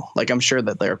do. Like I'm sure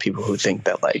that there are people who think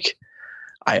that like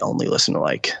I only listen to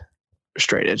like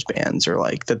straight edge bands, or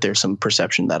like that there's some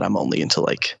perception that I'm only into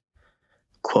like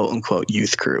quote unquote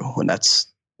youth crew, when that's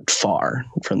far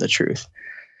from the truth.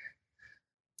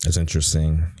 That's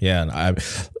interesting. Yeah. And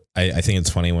I think it's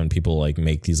funny when people like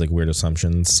make these like weird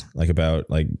assumptions like about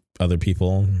like other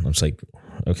people. I'm just like,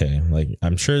 okay, like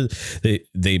I'm sure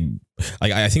they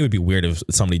like I think it would be weird if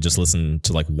somebody just listened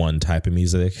to like one type of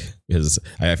music, because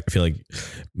I feel like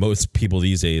most people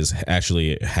these days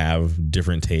actually have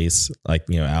different tastes, like,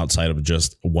 you know, outside of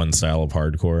just one style of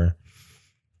hardcore.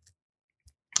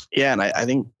 Yeah, and I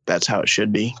think that's how it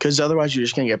should be, because otherwise you're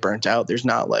just gonna get burnt out. There's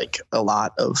not like a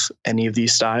lot of any of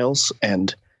these styles,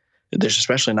 and there's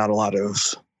especially not a lot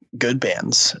of good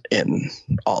bands in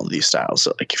all of these styles.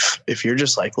 So like if you're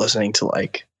just like listening to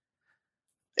like,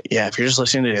 yeah, if you're just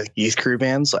listening to youth crew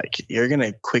bands, like you're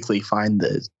gonna quickly find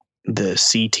the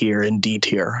C tier and D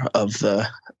tier of the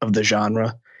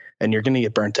genre, and you're gonna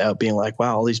get burnt out being like,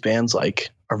 wow, all these bands like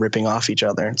are ripping off each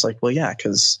other. And it's like, well, yeah,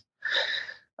 because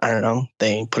I don't know,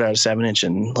 they put out a 7-inch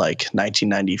in like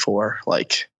 1994.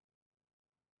 Like,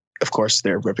 of course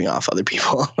they're ripping off other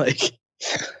people. Like,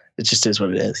 it just is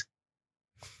what it is.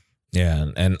 Yeah,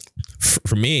 and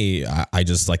for me, I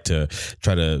just like to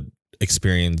try to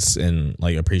experience and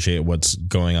like appreciate what's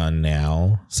going on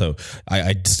now. So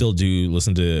I still do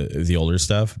listen to the older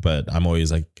stuff, but I'm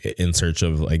always like in search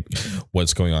of like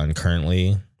what's going on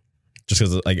currently, just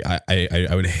because like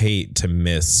I would hate to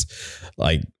miss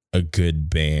like a good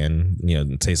band. You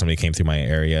know, say somebody came through my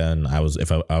area and I was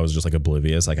just like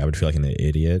oblivious, like I would feel like an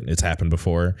idiot. It's happened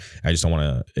before. I just don't want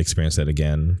to experience that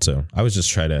again. So I would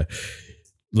just try to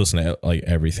listen to like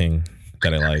everything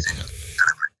that I like.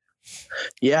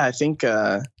 Yeah, I think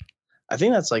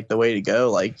that's like the way to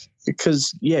go. Like,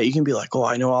 because yeah, you can be like, oh,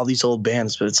 I know all these old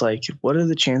bands, but it's like, what are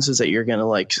the chances that you're gonna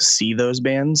like see those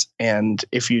bands? And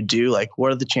if you do, like,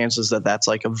 what are the chances that that's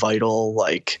like a vital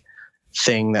like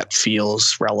thing that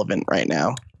feels relevant right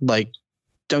now? Like,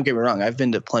 don't get me wrong, I've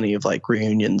been to plenty of like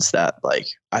reunions that like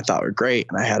I thought were great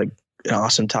and I had an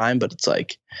awesome time, but it's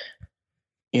like,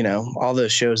 you know, all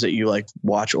those shows that you like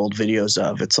watch old videos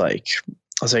of, it's like,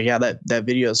 I was like, yeah, that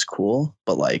video is cool,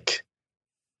 but like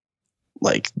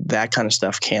that kind of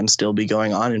stuff can still be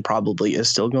going on and probably is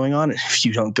still going on. And if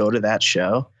you don't go to that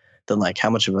show, then like how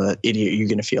much of an idiot are you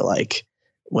going to feel like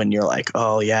when you're like,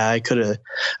 oh yeah, I could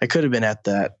have been at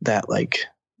that like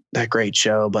that great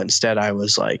show, but instead I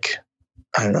was like,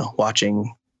 I don't know,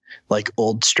 watching like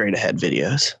old Straight Ahead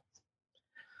videos.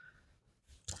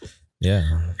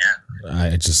 Yeah.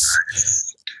 I just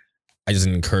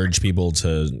encourage people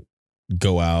to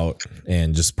go out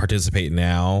and just participate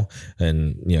now,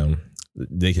 and you know,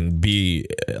 they can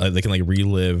like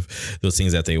relive those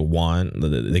things that they want.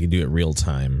 They can do it real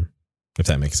time, if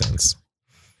that makes sense.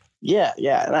 Yeah,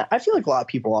 and I feel like a lot of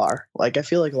people are. Like, I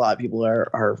feel like a lot of people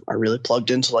are really plugged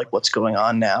into like what's going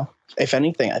on now. If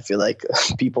anything, I feel like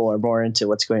people are more into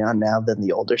what's going on now than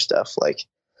the older stuff. Like,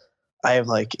 I have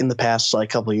like in the past like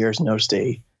couple of years noticed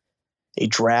a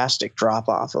drastic drop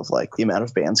off of like the amount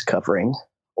of bands covering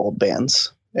old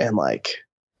bands, and like,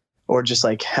 or just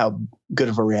like how good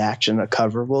of a reaction a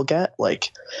cover will get. Like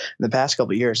in the past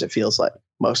couple of years, it feels like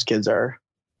most kids are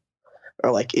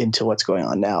like into what's going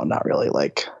on now, not really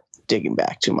like digging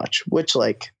back too much, which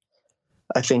like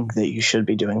I think that you should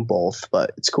be doing both,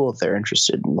 but it's cool if they're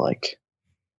interested in like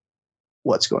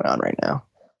what's going on right now.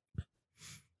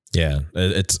 Yeah,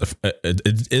 it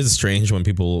is strange when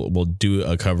people will do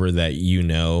a cover that, you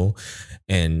know,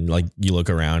 and like you look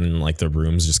around and like the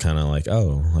room's just kind of like,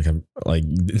 oh, like I'm like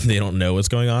they don't know what's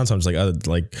going on. So I'm just like, oh,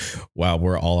 like, wow,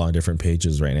 we're all on different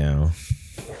pages right now.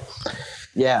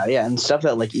 Yeah, and stuff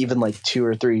that like even like 2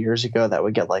 or 3 years ago that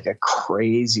would get like a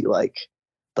crazy like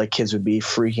kids would be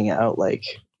freaking out. Like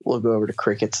we'll go over to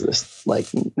Crickets this like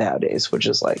nowadays, which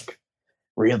is like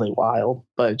really wild,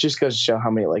 but it just goes to show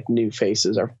how many like new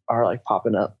faces are like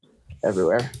popping up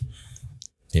everywhere.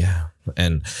 Yeah,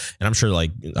 and I'm sure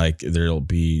like there'll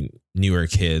be newer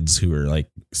kids who are like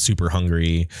super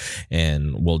hungry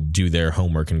and will do their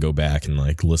homework and go back and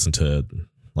like listen to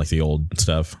like the old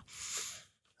stuff.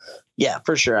 Yeah,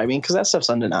 for sure. I mean, because that stuff's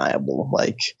undeniable.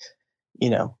 Like, you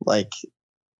know, like.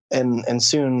 And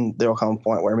soon there will come a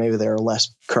point where maybe there are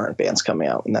less current bands coming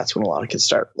out, and that's when a lot of kids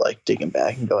start like digging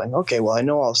back and going, okay, well, I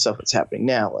know all the stuff that's happening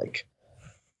now. Like,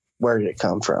 where did it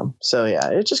come from? So yeah,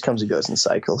 it just comes and goes in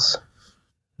cycles.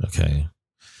 Okay.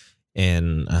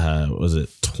 And was it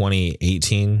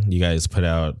 2018? You guys put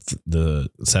out the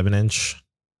 7-inch,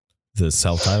 the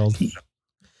self-titled?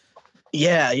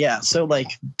 Yeah. So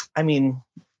like, I mean,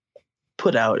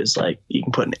 put out is like you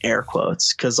can put in air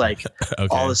quotes, because like okay.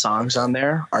 All the songs on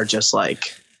there are just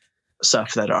like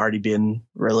stuff that had already been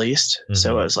released. Mm-hmm.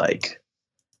 So it was like,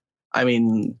 I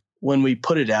mean, when we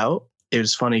put it out, it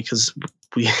was funny because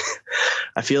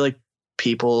I feel like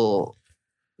people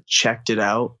checked it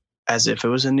out as if it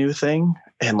was a new thing,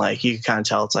 and like you could kind of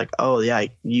tell it's like, oh yeah,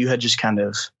 you had just kind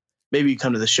of maybe you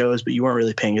come to the shows, but you weren't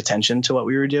really paying attention to what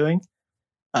we were doing.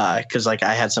 Cause like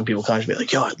I had some people come to me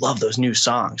like, yo, I love those new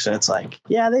songs. And it's like,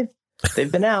 yeah,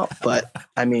 they've been out, but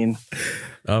I mean,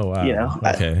 oh wow. You know,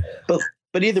 okay.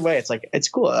 But either way, it's like, it's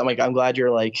cool. I'm like, I'm glad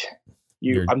you're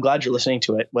I'm glad you're listening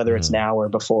to it, whether it's now or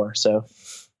before. So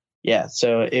yeah.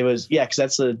 So it was, yeah. Cause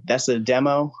that's the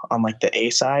demo on like the A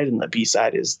side, and the B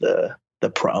side is the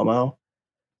promo.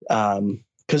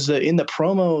 Cause in the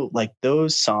promo, like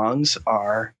those songs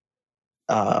are,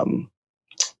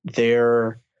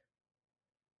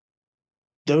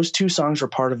 those two songs were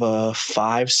part of a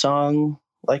 5-song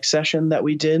like session that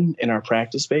we did in our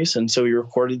practice space. And so we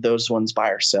recorded those ones by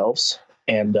ourselves,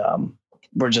 and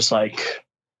we're just like,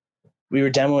 we were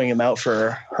demoing them out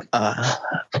for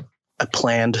a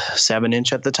planned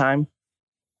 7-inch at the time.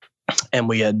 And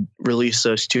we had released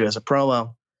those two as a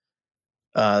promo,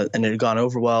 and it had gone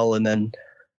over well. And then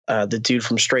the dude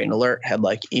from Straight and Alert had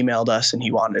like emailed us, and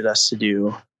he wanted us to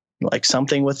do like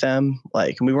something with them.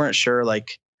 Like, we weren't sure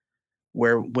like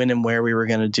when and where we were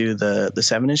going to do the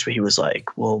 7-inch, but he was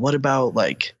like, well, what about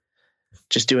like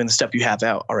just doing the stuff you have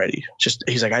out already?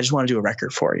 He's like, I just want to do a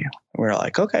record for you. And we were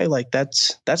like, okay, like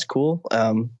that's cool.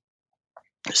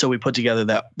 So we put together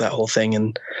that whole thing,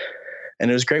 and it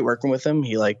was great working with him.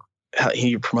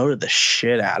 He promoted the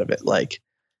shit out of it. Like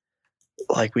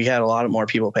we had a lot of more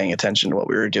people paying attention to what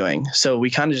we were doing. So we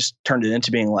kind of just turned it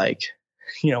into being like,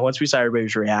 you know, once we saw everybody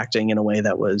was reacting in a way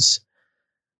that was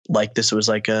like, this was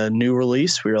like a new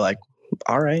release, we were like,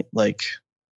 all right, like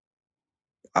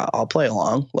I'll play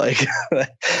along. Like,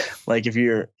 like if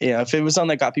you're, you know, if it was something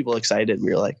that got people excited, we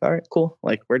were like, all right, cool.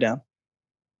 Like, we're down.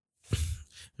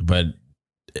 But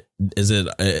was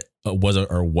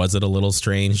it a little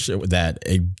strange that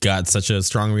it got such a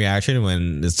strong reaction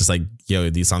when it's just like, yo,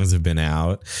 these songs have been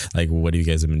out? Like, what have you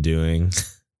guys been doing?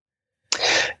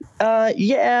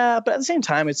 Yeah, but at the same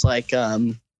time, it's like,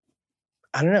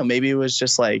 I don't know, maybe it was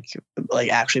just like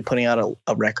actually putting out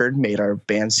a record made our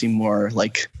band seem more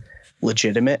like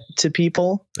legitimate to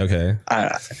people. Okay.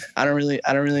 I don't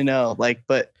really know. Like,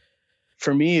 but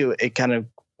for me, it kind of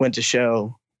went to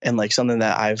show, and like something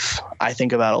that I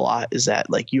think about a lot is that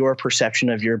like your perception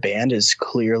of your band is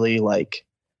clearly like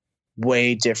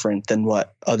way different than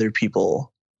what other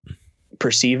people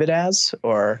perceive it as,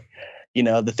 or, you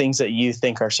know, the things that you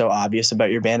think are so obvious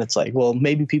about your band. It's like, well,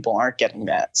 maybe people aren't getting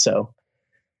that. So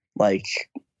like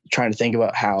trying to think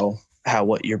about how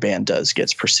what your band does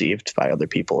gets perceived by other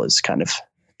people is kind of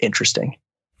interesting.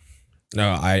 No,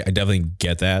 I definitely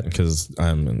get that, because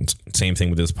same thing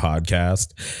with this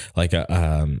podcast. Like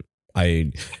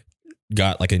I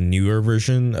got like a newer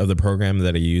version of the program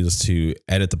that I use to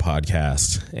edit the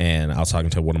podcast, and I was talking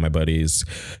to one of my buddies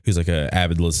who's like an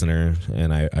avid listener,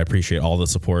 and I appreciate all the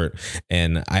support.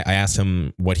 And I asked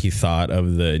him what he thought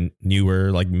of the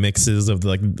newer like mixes of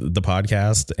the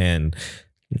podcast, and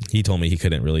he told me he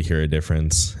couldn't really hear a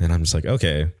difference. And I'm just like,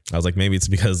 okay. I was like, maybe it's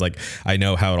because like I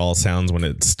know how it all sounds when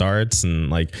it starts, and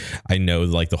like I know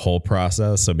like the whole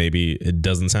process, so maybe it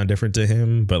doesn't sound different to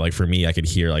him, but like for me, I could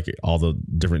hear like all the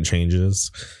different changes.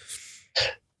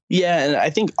 Yeah, and I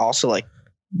think also like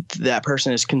that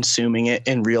person is consuming it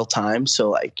in real time, so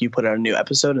like you put out a new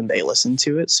episode and they listen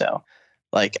to it. So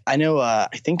like I know I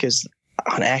think is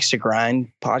on Axe to Grind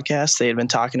podcast, they had been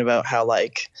talking about how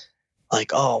like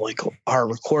oh, like our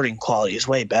recording quality is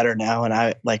way better now. And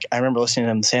I remember listening to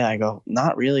them say, I go,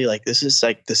 not really, like this is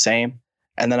like the same.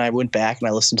 And then I went back and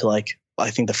I listened to like,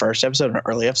 I think the first episode, an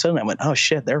early episode, and I went, oh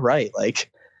shit, they're right. Like,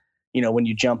 you know, when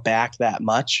you jump back that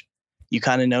much, you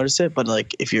kind of notice it. But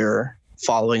like if you're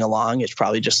following along, it's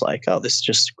probably just like, oh, this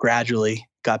just gradually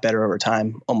got better over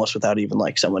time, almost without even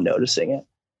like someone noticing it.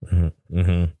 Mm-hmm.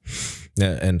 Mm-hmm.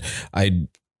 Yeah. And I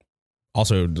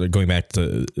also, going back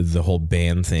to the whole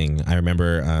band thing, I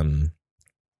remember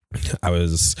I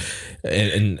was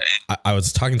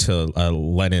talking to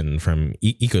Lennon from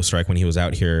Eco Strike when he was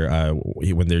out here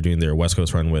when they're doing their West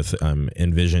Coast run with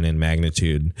Envision and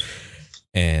Magnitude,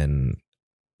 and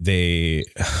I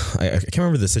can't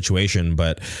remember the situation,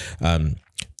 but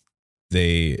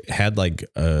they had like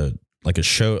a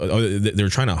show. They were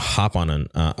trying to hop on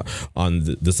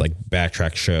this like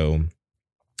backtrack show,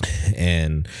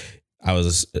 and I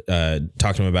was talking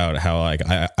to him about how like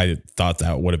I thought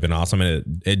that would have been awesome,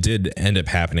 and it did end up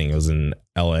happening. It was in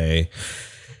LA,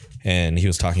 and he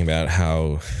was talking about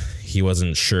how he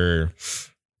wasn't sure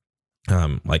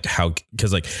like how,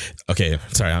 because like, okay,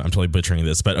 sorry, I'm totally butchering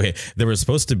this, but okay, they were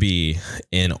supposed to be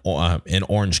in an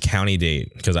Orange County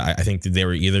date, because I think they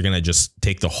were either gonna just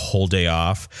take the whole day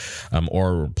off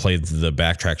or play the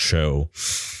backtrack show.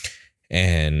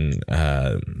 And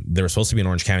they were supposed to be an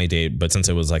Orange County date, but since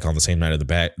it was like on the same night of the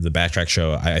backtrack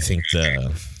show, I think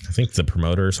I think the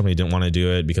promoter or somebody didn't want to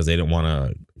do it because they didn't want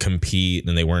to compete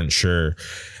and they weren't sure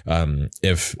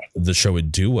if the show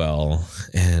would do well.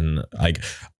 And like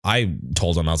I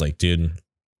told them, I was like, dude,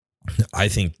 I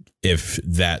think if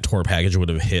that tour package would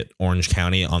have hit Orange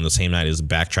County on the same night as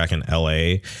Backtrack in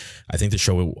LA, I think the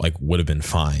show would have been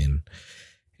fine.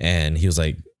 And he was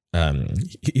like,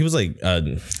 he was like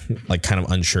kind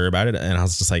of unsure about it. And I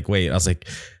was just like, wait, I was like,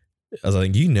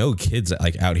 you know, kids that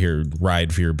like out here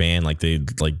ride for your band, like they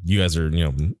like you guys are, you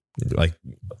know, like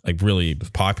really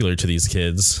popular to these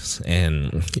kids.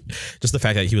 And just the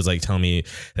fact that he was like telling me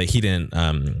that he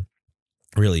didn't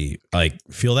really like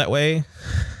feel that way.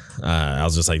 I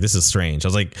was just like, this is strange. I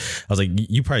was like,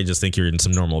 you probably just think you're in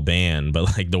some normal band, but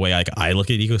like the way I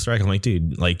look at Eco Strike, I'm like,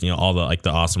 dude, like, you know, all the like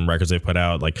the awesome records they put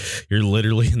out, like you're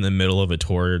literally in the middle of a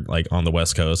tour, like on the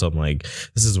West Coast. I'm like,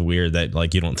 this is weird that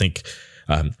like you don't think,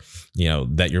 you know,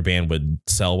 that your band would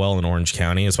sell well in Orange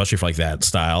County, especially for like that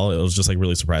style. It was just like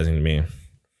really surprising to me.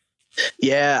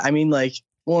 Yeah, I mean, like,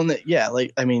 well, yeah,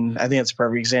 like, I mean, I think it's a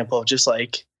perfect example of just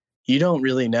like you don't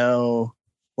really know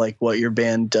like what your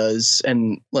band does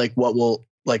and like what will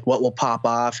pop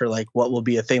off or like what will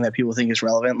be a thing that people think is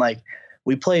relevant. Like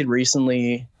we played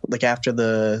recently, like after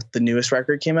the newest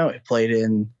record came out, we played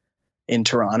in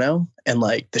Toronto and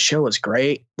like the show was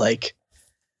great. Like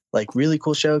really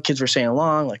cool show. Kids were singing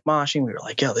along, like moshing. We were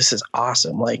like, yo, this is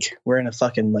awesome. Like we're in a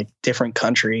fucking like different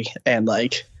country. And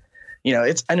like, you know,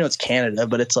 I know it's Canada,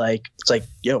 but it's like,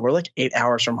 yo, we're like 8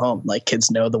 hours from home. Like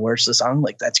kids know the words to the song.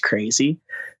 Like that's crazy.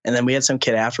 And then we had some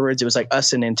kid afterwards. It was like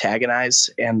us and Antagonize.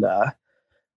 And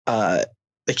the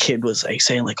kid was like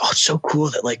saying like, oh, it's so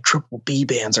cool that like Triple B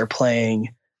bands are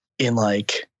playing in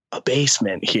like a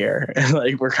basement here. And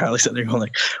like, we're kind of like sitting there going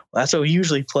like, well, that's what we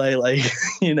usually play. Like,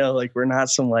 you know, like we're not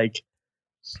some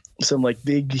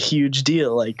big, huge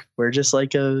deal. Like we're just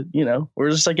like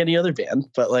we're just like any other band.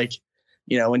 But like,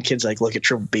 you know, when kids like look at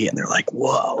Triple B and they're like,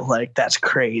 whoa, like that's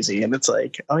crazy. And it's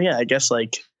like, oh yeah, I guess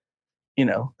like, you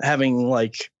know, having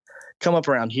like come up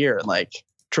around here and like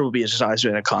Triple B has just always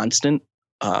been a constant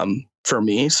for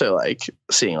me. So like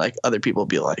seeing like other people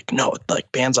be like, no, like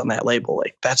bands on that label,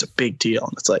 like that's a big deal.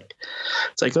 And it's like,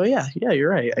 oh yeah,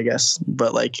 you're right, I guess.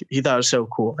 But like he thought it was so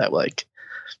cool that like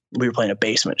we were playing a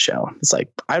basement show. It's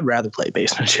like, I'd rather play a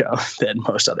basement show than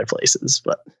most other places,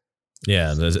 but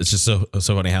yeah, it's just so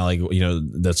funny how like, you know,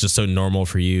 that's just so normal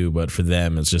for you, but for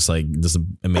them, it's just like this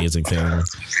amazing thing.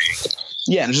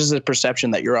 Yeah. And it's just a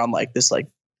perception that you're on like this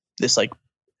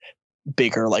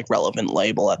bigger, like relevant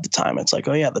label at the time. It's like,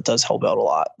 oh yeah, that does help out a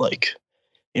lot, like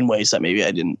in ways that maybe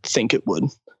I didn't think it would.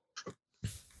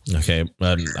 Okay.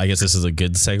 I guess this is a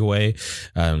good segue.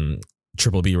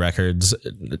 Triple B Records.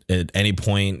 At any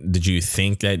point, did you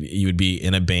think that you would be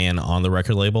in a band on the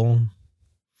record label?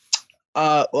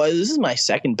 Well, this is my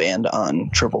second band on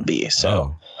Triple B.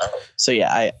 So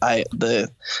yeah,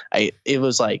 it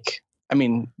was like, I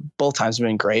mean, both times have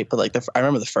been great, but like I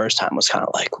remember the first time was kind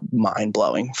of like mind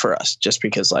blowing for us just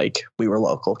because like we were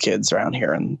local kids around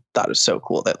here and thought it was so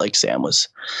cool that like Sam was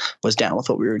down with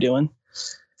what we were doing.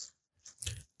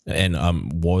 And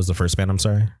what was the first band? I'm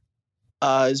sorry. It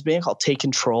was a band called Take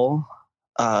Control.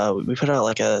 We put out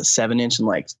like a 7-inch in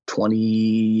like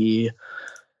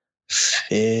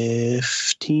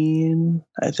 2015,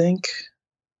 I think.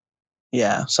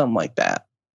 Yeah, something like that.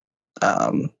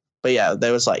 But yeah,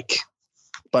 there was like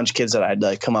a bunch of kids that I'd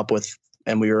like come up with,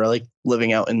 and we were like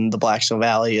living out in the Blackstone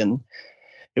Valley, and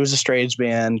it was a straight edge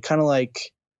band, kind of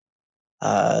like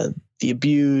The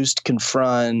Abused,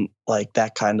 Confront, like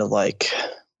that kind of like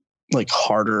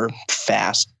harder,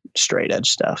 fast, straight edge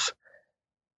stuff.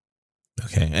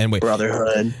 Okay, and wait,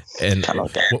 Brotherhood, and kind of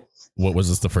like that. What was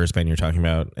this the first band you're talking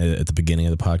about at the beginning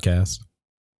of the podcast?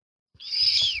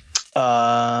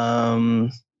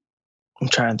 I'm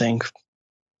trying to think.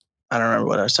 I don't remember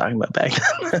what I was talking about back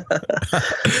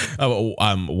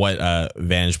then. What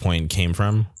Vantage Point came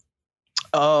from?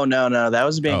 Oh, no. That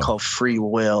was a band called Free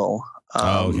Will.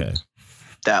 Okay.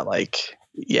 That like,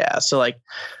 yeah. So like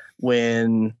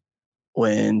when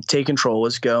Take Control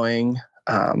was going,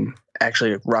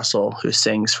 actually Russell, who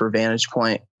sings for Vantage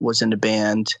Point, was in a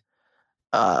band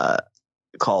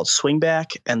called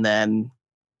Swingback. And then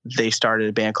they started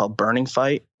a band called Burning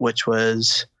Fight, which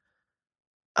was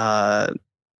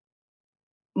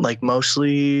like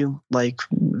mostly like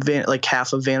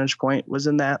half of Vantage Point was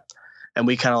in that. And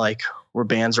we kind of like were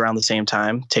bands around the same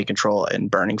time, Take Control and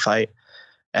Burning Fight.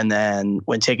 And then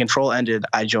when Take Control ended,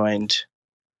 I joined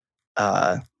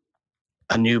a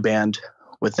new band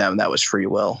with them that was Free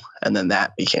Will. And then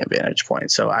that became Vantage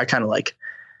Point. So I kind of like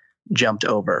jumped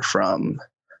over from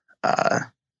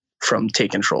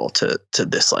Take Control to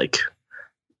this like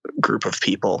group of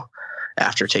people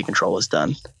after Take Control was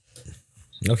done.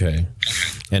 Okay.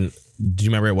 And do you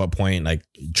remember at what point like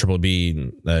Triple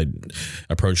B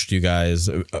approached you guys,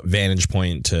 Vantage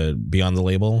Point, to be on the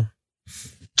label?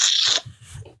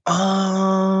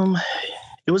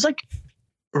 It was like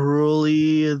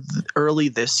early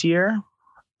this year,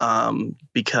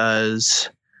 because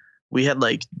we had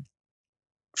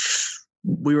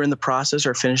we were in the process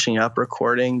of finishing up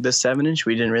recording the 7-inch.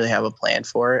 We didn't really have a plan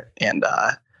for it, and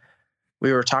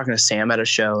we were talking to Sam at a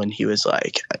show, and he was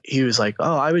like,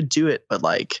 "Oh, I would do it, but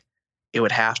like it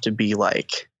would have to be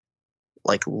like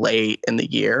late in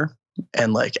the year."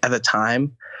 And like at the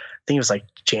time, I think it was like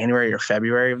January or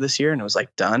February of this year, and it was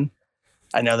like done.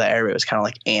 I know that everybody was kind of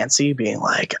like antsy, being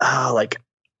like, "Oh,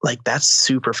 like that's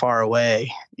super far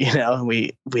away," you know. And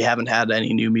we haven't had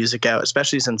any new music out,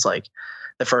 especially since like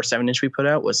the first 7-inch we put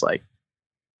out was like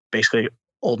basically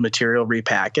old material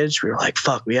repackaged. We were like,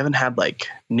 fuck, we haven't had like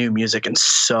new music in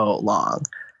so long.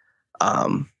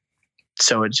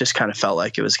 So it just kind of felt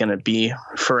like it was going to be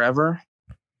forever,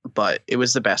 but it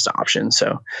was the best option.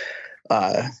 So,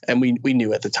 and we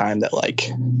knew at the time that like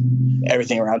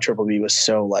everything around Triple B was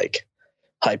so like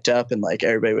hyped up, and like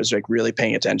everybody was like really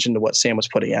paying attention to what Sam was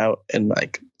putting out, and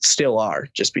like still are,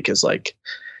 just because like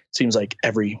it seems like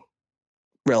every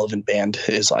relevant band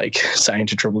is like signed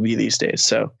to Triple B these days.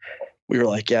 So we were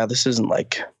like, yeah, this isn't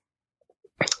like,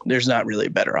 there's not really a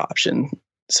better option.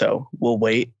 So we'll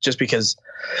wait, just because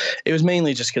it was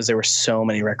mainly just because there were so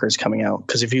many records coming out.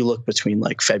 Because if you look between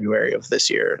like February of this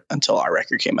year until our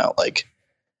record came out, like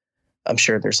I'm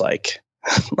sure there's like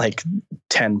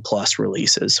 10 plus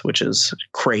releases, which is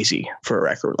crazy for a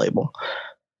record label.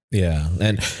 Yeah.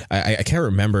 And I can't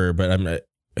remember, but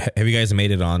have you guys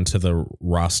made it onto the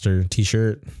roster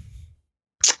t-shirt?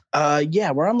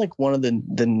 Yeah, we're on like one of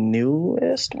the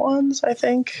newest ones, I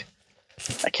think.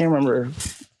 I can't remember.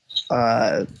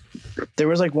 There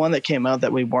was like one that came out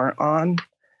that we weren't on,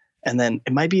 and then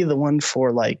it might be the one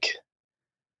for like,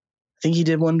 I think he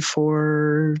did one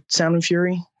for Sound and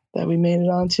Fury that we made it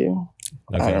onto.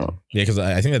 Okay. I don't know. Yeah, because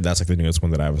I think that's like the newest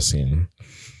one that I've seen,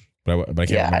 but I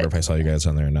can't remember if I saw you guys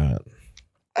on there or not.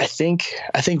 I think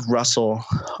Russell,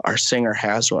 our singer,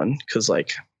 has one, because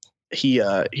like he's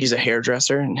a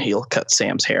hairdresser and he'll cut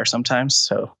Sam's hair sometimes.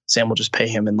 So Sam will just pay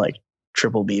him in like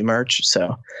Triple B merch.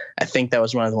 So I think that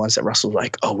was one of the ones that Russell was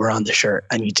like, "Oh, we're on the shirt.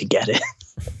 I need to get it."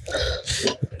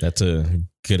 That's a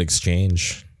good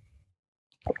exchange.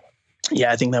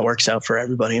 Yeah, I think that works out for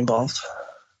everybody involved.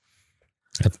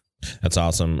 That's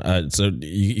awesome. So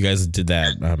you guys did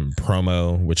that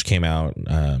promo, which came out.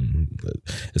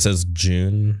 It says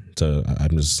June, so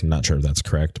I'm just not sure if that's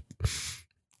correct.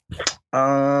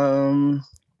 Might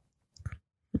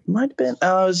have been.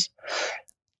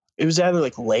 It was either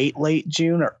like late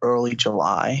June or early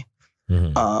July.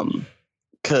 Mm-hmm.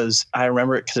 Because I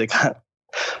remember it, because it got,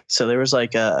 so there was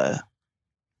like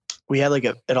we had like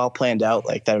it all planned out,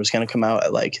 like that it was going to come out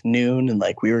at like noon, and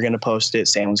like we were going to post it.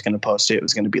 Sam was going to post it. It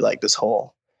was going to be like this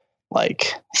whole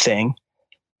like thing.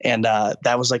 And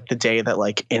that was like the day that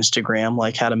like Instagram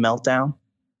like had a meltdown.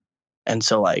 And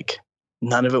so like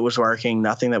none of it was working.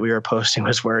 Nothing that we were posting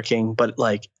was working, but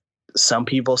like some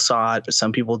people saw it, but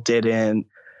some people didn't.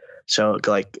 So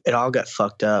like it all got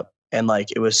fucked up. And like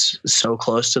it was so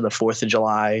close to the 4th of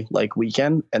July like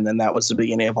weekend. And then that was the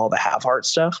beginning of all the Have Heart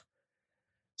stuff.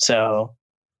 So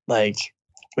like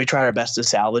we tried our best to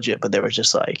salvage it, but there was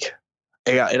just like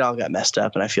it all got messed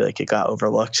up, and I feel like it got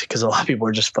overlooked because a lot of people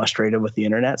were just frustrated with the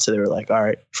internet. So they were like, all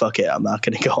right, fuck it, I'm not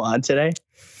going to go on today.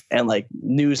 And like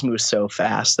news moves so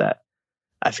fast that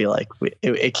I feel like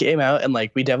it came out, and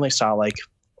like we definitely saw like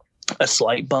a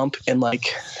slight bump in like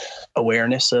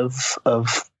awareness of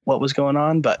what was going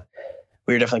on, but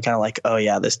we were definitely kind of like, oh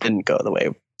yeah, this didn't go the way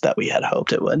that we had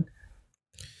hoped it would.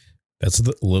 That's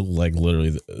like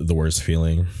literally the worst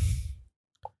feeling.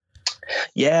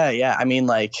 Yeah. I mean,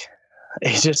 like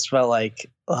it just felt like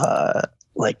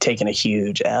taking a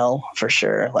huge L for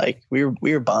sure. Like we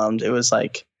were bummed. It was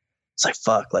like, it's like,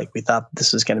 fuck, like we thought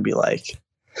this was going to be like,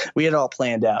 we had all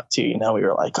planned out too. You know, we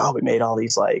were like, oh, we made all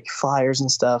these like flyers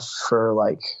and stuff for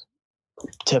like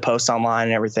to post online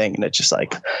and everything. And it just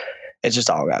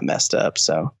all got messed up.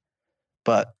 So,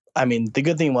 but I mean, the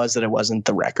good thing was that it wasn't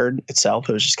the record itself.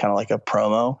 It was just kind of like a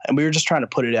promo, and we were just trying to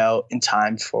put it out in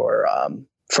time for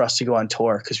us to go on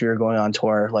tour, because we were going on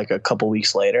tour like a couple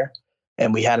weeks later,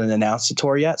 and we hadn't announced the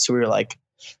tour yet. So we were like,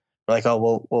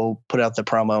 oh, we'll put out the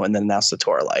promo and then announce the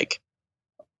tour like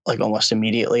almost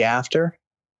immediately after.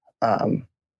 And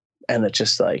it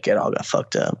just like it all got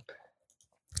fucked up.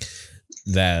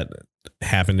 That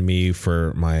happened to me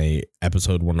for my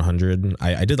episode 100.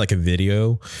 I did like a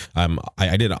video.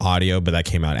 I did audio, but that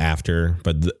came out after.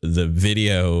 But the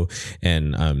video,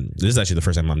 and this is actually the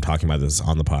first time I'm talking about this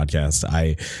on the podcast.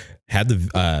 I had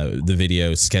the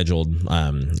video scheduled,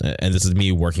 and this is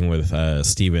me working with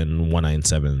Steven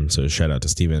 197. So shout out to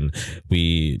Steven.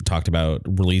 We talked about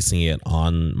releasing it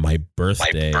on my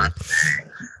birthday,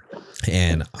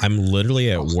 and I'm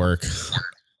literally at work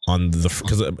on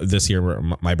because this year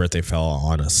my birthday fell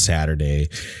on a Saturday,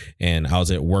 and I was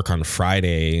at work on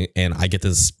Friday, and I get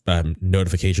this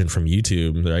notification from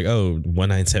YouTube. They're like, "Oh,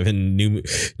 197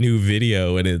 new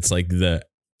video," and it's like the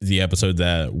episode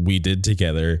that we did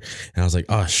together. And I was like,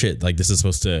 "Oh shit! Like this is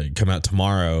supposed to come out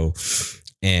tomorrow."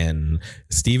 And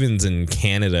Steven's in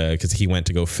Canada because he went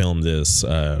to go film this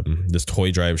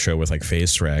toy drive show with like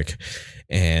Face Rec,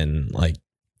 and like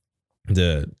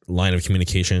the line of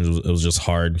communication it was just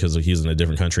hard because he's in a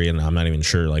different country, and I'm not even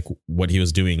sure like what he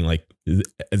was doing like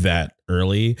that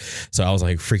early. So I was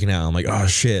like freaking out. I'm like, oh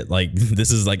shit, like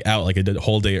this is like out like a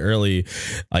whole day early.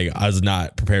 Like I was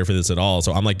not prepared for this at all.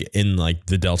 So I'm like in like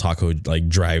the Del Taco like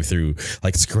drive through,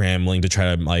 like scrambling to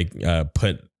try to like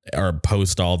put or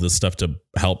post all this stuff to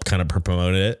help kind of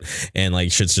promote it, and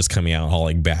like shit's just coming out all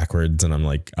like backwards, and I'm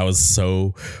like, I was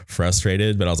so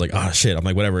frustrated, but I was like, oh shit, I'm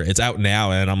like, whatever, it's out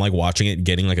now, and I'm like watching it,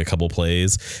 getting like a couple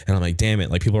plays, and I'm like, damn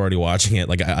it, like people are already watching it,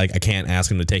 like I can't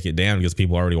ask him to take it down because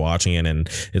people are already watching it and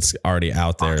it's already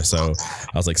out there. So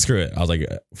I was like, screw it, I was like,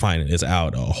 fine, it's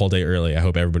out a whole day early, I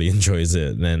hope everybody enjoys it.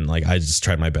 And then like I just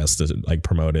tried my best to like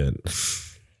promote it.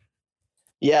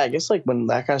 Yeah, I guess like when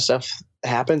that kind of stuff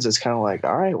happens, it's kind of like,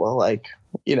 all right, well, like,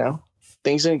 you know,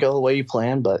 things didn't go the way you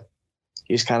planned, but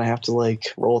you just kind of have to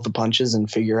like roll with the punches and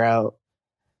figure out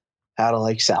how to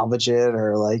like salvage it,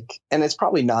 or like, and it's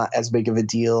probably not as big of a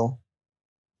deal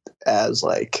as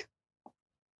like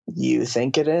you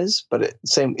think it is, but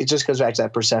it just goes back to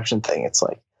that perception thing. It's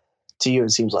like, to you,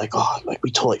 it seems like, oh, like we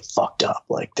totally fucked up,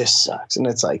 like this sucks. And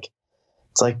it's like,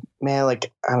 man,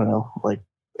 like, I don't know, like,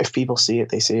 if people see it,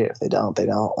 they see it. If they don't, they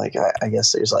don't. Like, I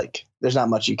guess there's not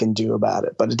much you can do about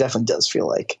it, but it definitely does feel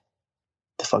like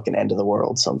the fucking end of the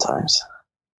world sometimes.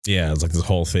 Yeah, it's like this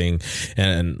whole thing,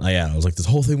 and yeah, I was like, this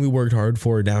whole thing we worked hard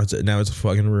for, now it's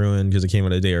fucking ruined because it came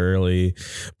out a day early.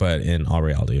 But in all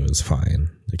reality, it was fine.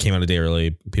 It came out a day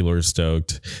early. People were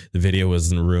stoked. The video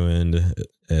wasn't ruined.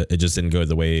 It just didn't go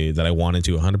the way that I wanted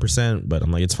to 100%. But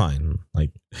I'm like, it's fine. Like,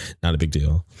 not a big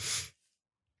deal.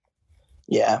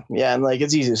 Yeah, and like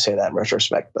it's easy to say that in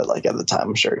retrospect, but like at the time,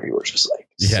 I'm sure you were just like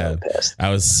so pissed. I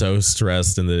was so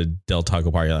stressed in the Del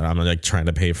Taco party. I'm like trying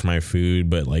to pay for my food,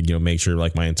 but like, you know, make sure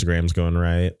like my Instagram's going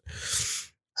right.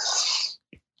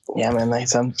 Yeah, man. Like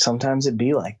sometimes it'd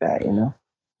be like that, you know.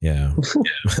 Yeah,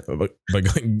 but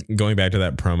going back to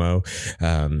that promo,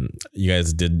 you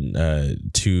guys did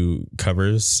 2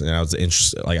 covers, and I was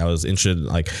interested.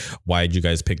 Like, why did you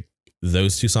guys pick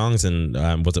those 2 songs, and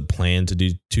was it planned to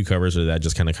do 2 covers, or did that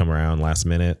just kind of come around last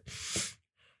minute?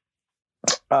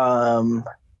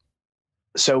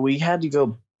 So we had to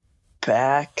go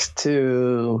back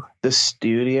to the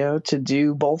studio to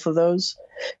do both of those.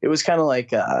 It was kind of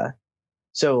like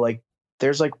so like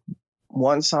there's like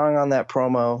one song on that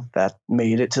promo that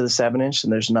made it to the 7-inch,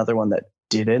 and there's another one that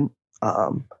didn't.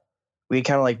 We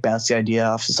kind of like bounced the idea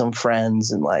off of some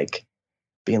friends, and like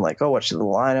being like, oh, what should the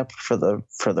lineup for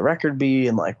the record be,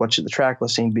 and like what should the track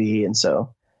listing be? And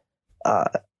so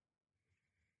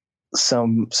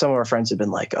some of our friends have been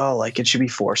like, oh, like it should be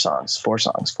 4 songs.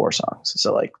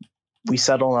 So like we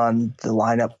settled on the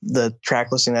lineup, the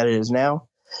track listing that it is now,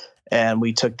 and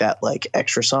we took that like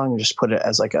extra song and just put it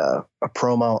as like a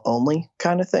promo only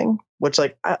kind of thing, which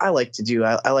like I like to do.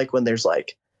 I like when there's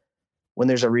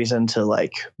a reason to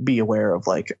like be aware of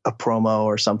like a promo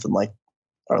or something, like,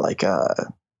 or like kind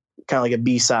of like a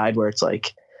B-side where it's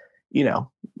like, you know,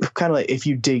 kind of like if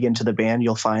you dig into the band,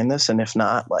 you'll find this. And if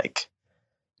not, like,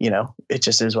 you know, it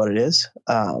just is what it is.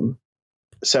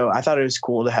 So I thought it was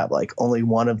cool to have like only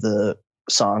one of the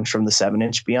songs from the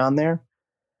 7-inch be on there.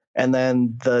 And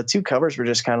then the 2 covers were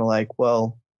just kind of like,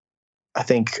 well, I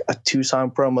think a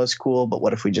 2-song promo is cool, but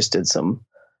what if we just did same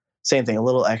thing, a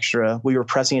little extra? We were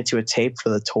pressing it to a tape for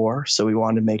the tour, so we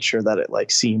wanted to make sure that it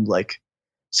like seemed like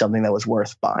something that was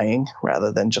worth buying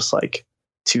rather than just like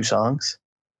 2 songs.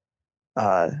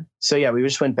 So yeah, we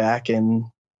just went back and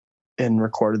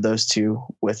recorded those 2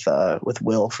 with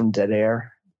Will from Dead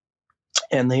Air,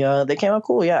 and they came out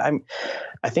cool. Yeah,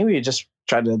 I think we just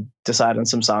tried to decide on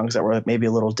some songs that were maybe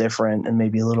a little different and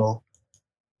maybe a little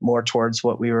more towards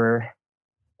what we were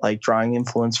like drawing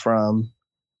influence from.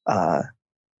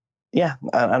 Yeah,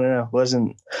 I don't know.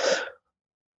 I'm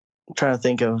trying to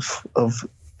think of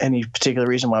any particular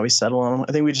reason why we settled on them.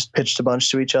 I think we just pitched a bunch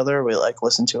to each other. We like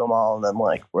listened to them all, and then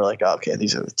like we're like, oh, okay,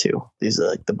 these are the two. These are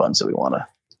like the buns that we want to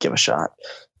give a shot.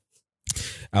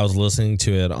 I was listening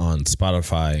to it on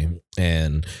Spotify,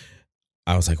 and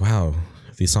I was like, wow,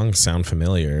 these songs sound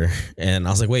familiar. And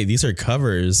I was like, wait, these are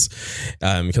covers,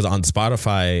 because on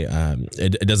Spotify,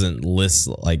 it doesn't list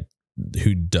like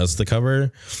who does the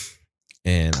cover.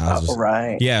 And I was just,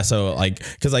 right. Yeah. So like,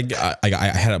 cause like I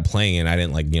had it playing and I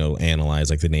didn't like, analyze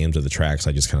like the names of the tracks.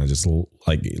 I just kind of just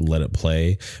like let it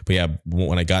play. But yeah,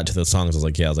 when I got to the songs, I was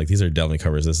like, these are definitely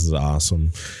covers. This is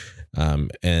awesome.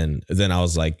 And then I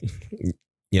was like,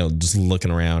 just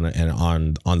looking around, and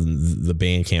on the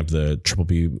Bandcamp, the Triple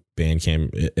B Bandcamp,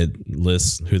 it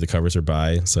lists who the covers are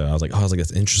by. So I was like,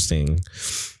 that's interesting.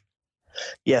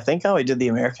 Yeah. I think how I did the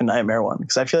American Nightmare one,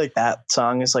 because I feel like that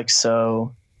song is like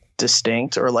so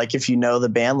distinct, or like if you know the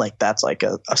band, like that's like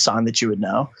a song that you would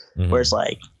know. Mm-hmm. Whereas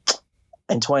like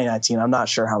in 2019, I'm not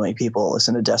sure how many people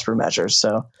listen to Desperate Measures.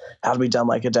 So had we done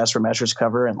like a Desperate Measures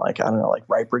cover and like, I don't know, like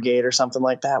Right Brigade or something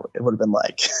like that, it would have been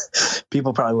like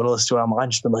people probably would have listened to it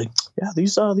online, just been like, yeah,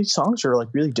 these songs are like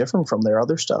really different from their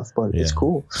other stuff, but it's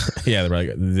cool. Yeah,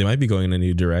 they might be going in a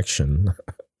new direction.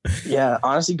 Yeah,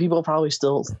 honestly, people probably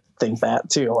still think that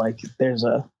too. Like there's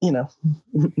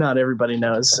not everybody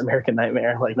knows American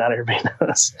Nightmare. Like not everybody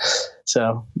knows.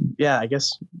 So yeah, I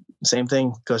guess same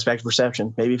thing goes back to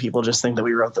perception. Maybe people just think that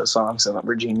we wrote those songs and that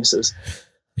we're geniuses.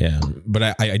 Yeah,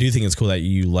 but I do think it's cool that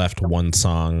you left one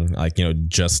song, like,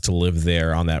 just to live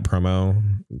there on that promo.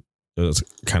 It was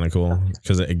kind of cool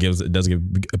because it does give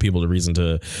people the reason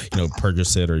to,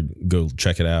 purchase it or go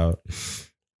check it out.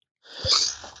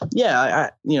 Yeah,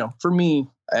 I for me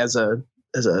as a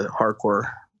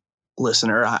hardcore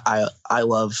listener, I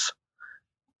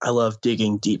love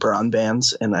digging deeper on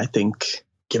bands, and I think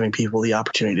giving people the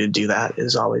opportunity to do that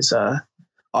is always a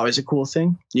cool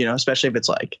thing, especially if it's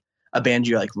like a band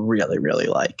you like really, really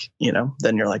like,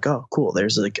 then you're like, oh, cool.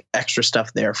 There's like extra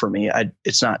stuff there for me.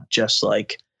 It's not just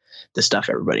like the stuff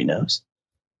everybody knows.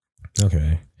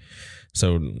 Okay.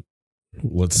 So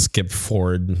let's skip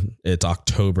forward. It's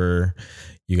October.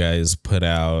 You guys put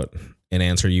out An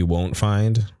Answer You Won't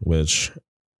Find, which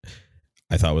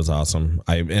I thought was awesome.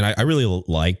 I really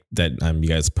like that you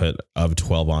guys put Of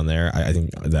 12 on there. I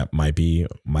think that might be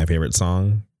my favorite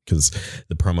song because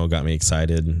the promo got me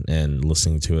excited, and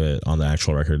listening to it on the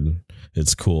actual record,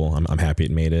 it's cool. I'm happy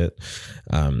it made it.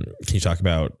 Can you talk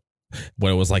about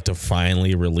what it was like to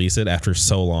finally release it after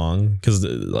so long? Because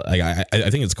I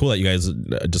think it's cool that you guys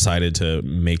decided to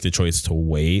make the choice to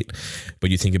wait,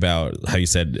 but you think about how you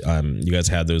said you guys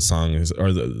had those songs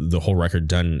or the whole record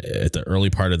done at the early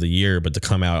part of the year, but to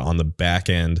come out on the back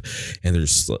end, and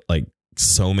there's like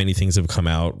so many things have come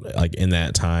out like in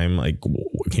that time. Like,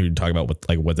 can you talk about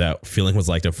what that feeling was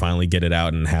like to finally get it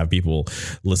out and have people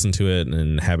listen to it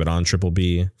and have it on Triple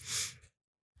B?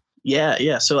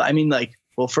 Yeah. So I mean, like,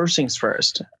 well, first things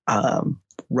first,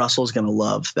 Russell's going to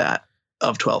love that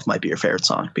Of 12 might be your favorite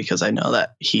song, because I know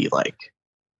that he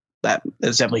that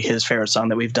is definitely his favorite song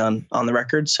that we've done on the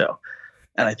record. So,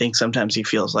 and I think sometimes he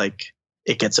feels like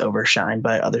it gets overshined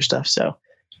by other stuff. So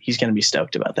he's going to be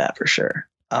stoked about that for sure.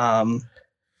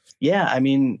 Yeah, I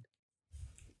mean,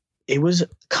 it was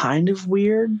kind of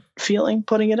weird feeling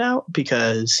putting it out,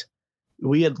 because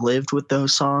we had lived with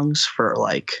those songs for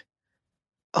like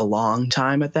a long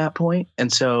time at that point.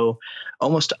 And so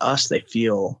almost to us, they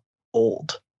feel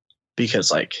old,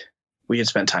 because like we had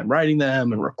spent time writing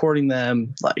them and recording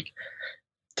them, like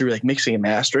through like mixing and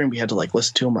mastering. We had to like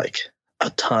listen to them like a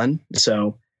ton.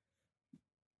 So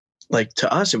like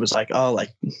to us, it was like, oh,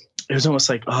 like it was almost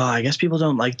like, oh, I guess people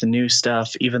don't like the new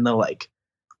stuff, even though like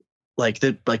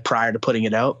prior to putting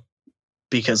it out,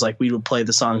 because like we would play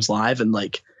the songs live and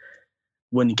like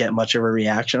wouldn't get much of a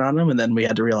reaction on them. And then we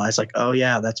had to realize like, oh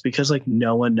yeah, that's because like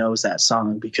no one knows that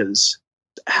song, because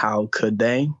how could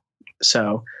they?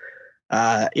 So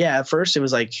yeah, at first it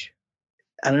was like,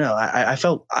 I don't know. I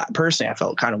felt personally, I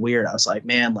felt kind of weird. I was like,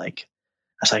 man, like,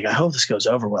 I was like, I hope this goes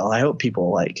over well. I hope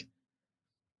people like,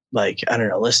 I don't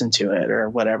know, listen to it or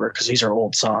whatever, because these are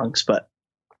old songs. But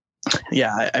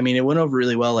yeah, I mean, it went over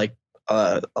really well. Like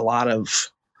a lot of,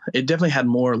 it definitely had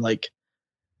more like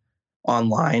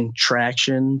online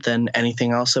traction than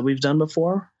anything else that we've done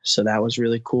before. So that was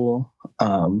really cool.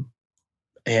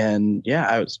 And yeah,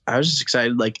 I was just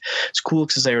excited. Like, it's cool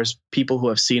because there was people who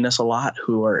have seen us a lot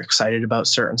who are excited about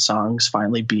certain songs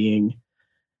finally being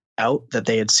out that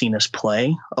they had seen us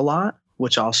play a lot,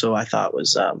 which also I thought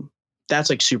was, that's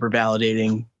like super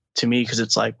validating to me, because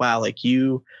it's like, wow, like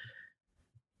you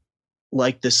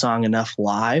like this song enough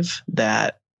live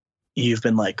that you've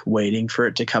been like waiting for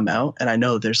it to come out. And I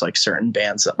know there's like certain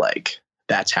bands that like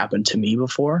that's happened to me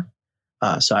before.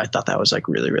 So I thought that was like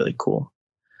really, really cool.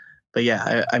 But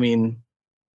yeah, I mean,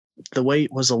 the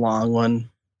wait was a long one.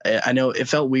 I know it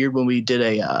felt weird when we did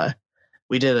a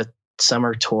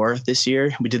summer tour this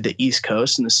year. We did the East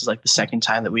Coast, and this is like the second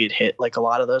time that we had hit like a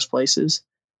lot of those places.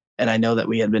 And I know that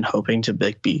we had been hoping to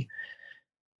be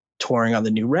touring on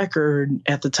the new record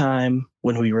at the time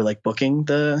when we were like booking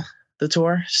the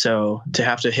tour. So to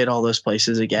have to hit all those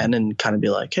places again and kind of be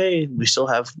like, hey, we still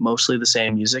have mostly the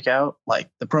same music out. Like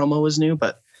the promo was new,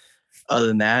 but other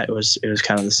than that, it was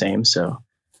kind of the same. So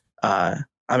I'm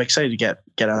excited to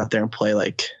get out there and play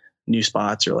like new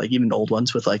spots or like even old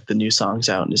ones with like the new songs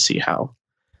out and to see how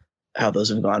those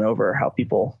have gone over, how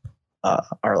people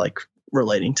are like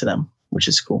relating to them, which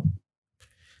is cool.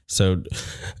 So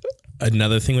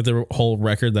another thing with the whole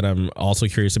record that I'm also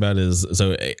curious about is,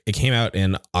 so it came out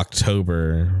in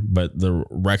October, but the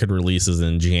record releases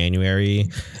in January.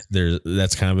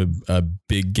 That's kind of a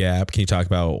big gap. Can you talk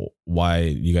about why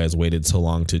you guys waited so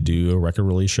long to do a record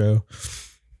release show?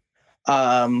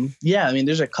 Yeah, I mean,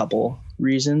 there's a couple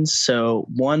reasons. So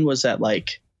one was that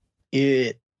like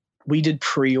we did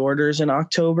pre-orders in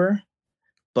October,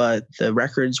 but the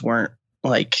records weren't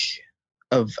like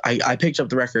I picked up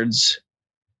the records,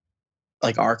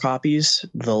 like our copies,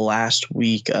 the last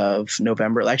week of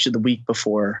November, actually the week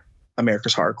before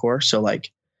America's Hardcore. So like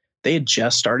they had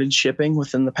just started shipping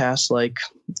within the past like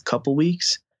couple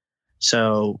weeks.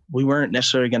 So we weren't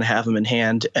necessarily going to have them in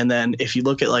hand. And then if you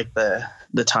look at like the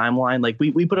timeline, like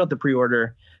we put out the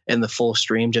pre-order and the full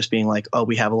stream just being like, oh,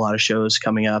 we have a lot of shows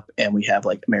coming up and we have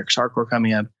like America's Hardcore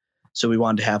coming up. So we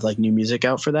wanted to have like new music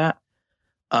out for that.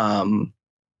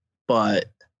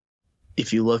 But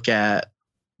if you look at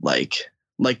like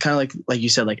kind of like you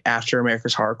said, like after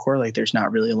America's Hardcore, like there's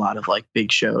not really a lot of like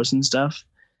big shows and stuff.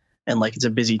 And like, it's a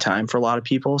busy time for a lot of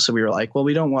people. So we were like, well,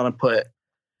 we don't want to put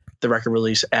the record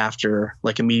release after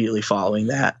like immediately following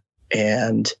that.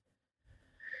 And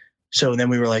so then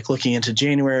we were like looking into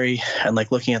January and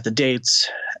like looking at the dates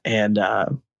and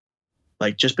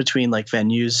like just between like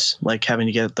venues, like having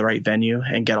to get the right venue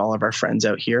and get all of our friends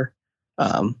out here.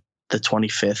 The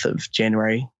 25th of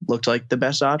January looked like the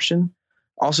best option.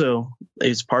 Also,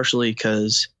 it's partially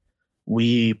because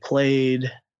we played,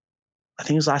 I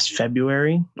think it was last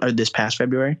February or this past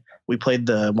February, we played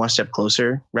the One Step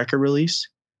Closer record release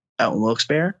out in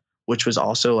Wilkes-Barre, which was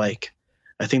also like,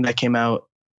 I think that came out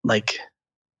like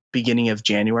beginning of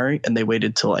January, and they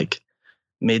waited till like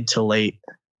mid to late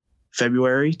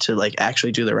February to like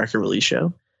actually do the record release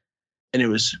show. And it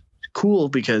was cool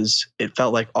because it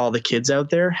felt like all the kids out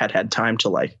there had time to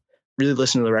like really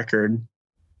listen to the record,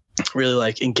 really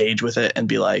like engage with it and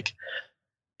be like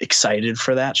excited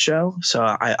for that show. So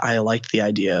I liked the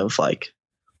idea of like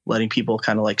letting people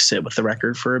kind of like sit with the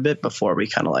record for a bit before we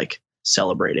kind of like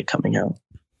celebrate it coming out.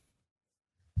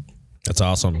 That's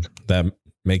awesome. That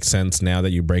makes sense now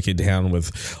that you break it down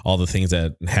with all the things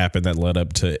that happened that led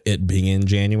up to it being in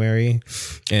January.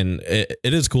 And it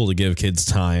is cool to give kids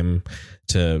time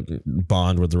to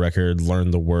bond with the record,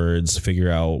 learn the words,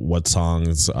 figure out what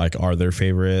songs like are their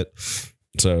favorite.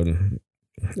 So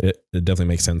it definitely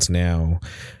makes sense now.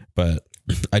 But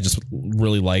I just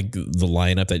really like the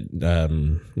lineup that,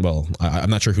 I'm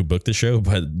not sure who booked the show,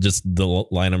 but just the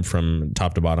lineup from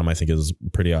top to bottom, I think is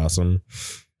pretty awesome.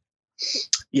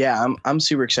 Yeah, I'm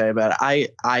super excited about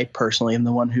it. I personally am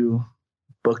the one who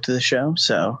booked the show,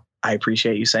 so I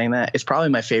appreciate you saying that. It's probably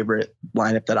my favorite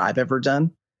lineup that I've ever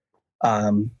done.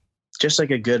 Just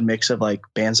like a good mix of like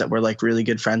bands that we're like really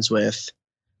good friends with,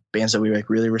 bands that we like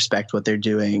really respect what they're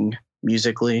doing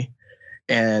musically,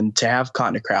 and to have Caught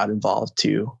in a Crowd involved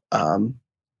too.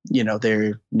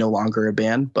 They're no longer a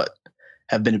band, but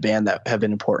have been a band that have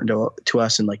been important to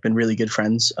us and like been really good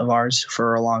friends of ours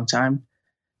for a long time.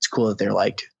 It's cool that they're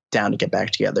like down to get back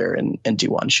together and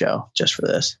do one show just for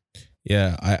this.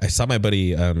 Yeah, I saw my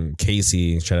buddy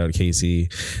Casey, shout out to Casey,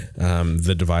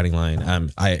 the Dividing Line.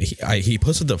 He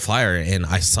posted the flyer and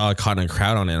I saw Caught in a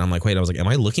Crowd on it. And I'm like, wait, I was like, am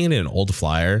I looking at an old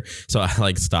flyer? So I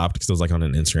like stopped because it was like on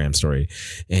an Instagram story,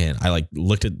 and I like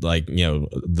looked at like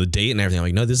the date and everything. I'm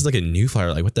like, no, this is like a new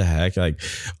flyer. Like, what the heck? Like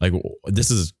this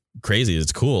is crazy.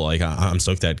 It's cool. Like I'm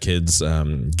stoked that kids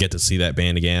get to see that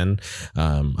band again.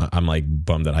 I'm like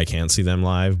bummed that I can't see them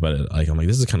live, but like I'm like,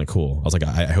 this is kind of cool. I was like,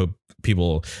 I hope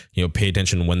people pay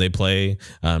attention when they play.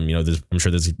 I'm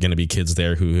sure there's going to be kids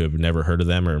there who have never heard of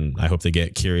them, or I hope they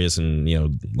get curious and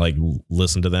like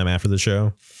listen to them after the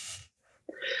show.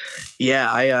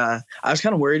 Yeah, I was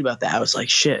kind of worried about that. I was like,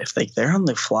 shit, if they're on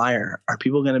the flyer, are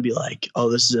people going to be like, oh,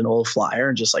 this is an old flyer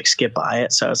and just like skip by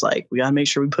it? So I was like, we got to make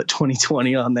sure we put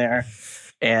 2020 on there.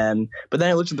 But then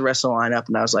I looked at the rest of the lineup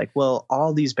and I was like, well,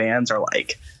 all these bands are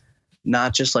like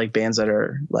not just like bands that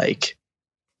are like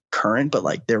current, but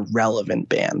like they're relevant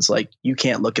bands. Like you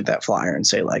can't look at that flyer and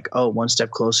say like, oh, One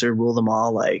Step Closer, Rule Them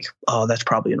All. Like, oh, that's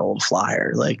probably an old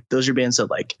flyer. Like those are bands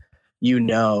that like,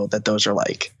 that those are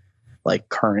like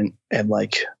current and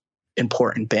like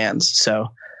important bands.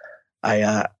 So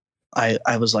I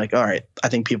was like, all right, I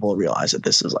think people will realize that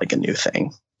this is like a new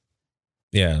thing.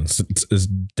 Yeah, it's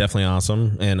definitely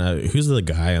awesome. And who's the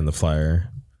guy on the flyer?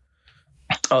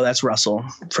 Oh, that's Russell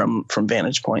from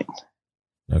Vantage Point.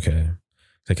 Okay,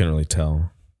 I can't really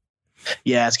tell.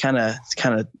 Yeah, it's kind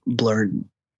of blurred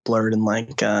and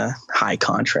like high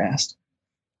contrast.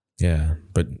 Yeah,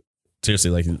 but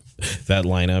seriously, like that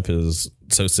lineup is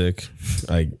so sick.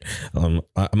 I'm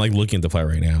like looking at the flyer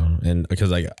right now, and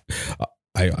because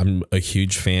I'm a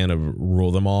huge fan of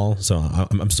Rule Them All, so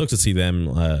I'm stoked to see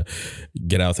them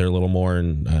get out there a little more,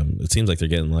 and it seems like they're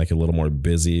getting like a little more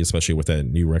busy, especially with that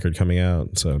new record coming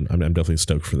out. So I'm definitely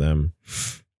stoked for them.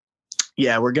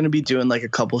 Yeah, we're gonna be doing like a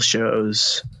couple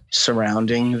shows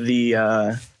surrounding the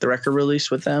record release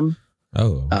with them.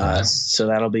 Oh, okay. So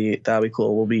that'll be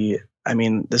cool.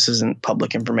 This isn't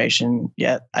public information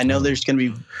yet. I know there's gonna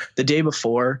be the day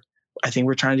before. I think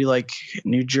we're trying to do like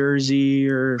New Jersey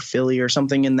or Philly or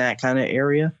something in that kind of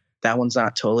area. That one's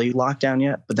not totally locked down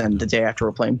yet. But then the day after,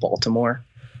 we're playing Baltimore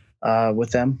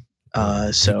with them.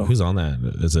 So who's on that?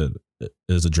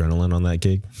 Is Adrenaline on that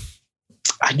gig?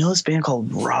 I know this band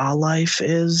called Raw Life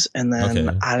is, and then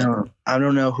okay. I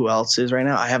don't know who else is right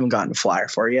now. I haven't gotten a flyer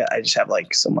for it yet. I just have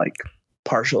like some like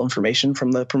partial information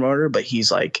from the promoter, but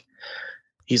he's like,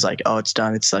 oh, it's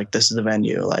done. It's like, this is the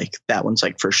venue. Like that one's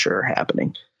like for sure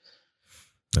happening.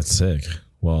 That's sick.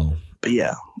 Well, but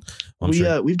yeah,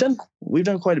 we've done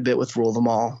quite a bit with Rule Them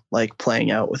All, like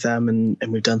playing out with them, and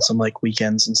we've done some like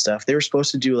weekends and stuff. They were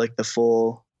supposed to do like the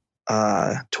full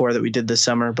tour that we did this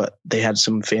summer, but they had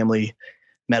some family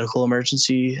medical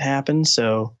emergency happen,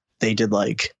 so they did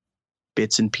like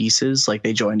bits and pieces. Like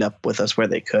they joined up with us where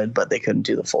they could, but they couldn't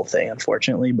do the full thing,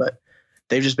 unfortunately. But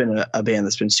they've just been a band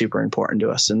that's been super important to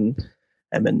us, and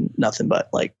have been nothing but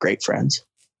like great friends.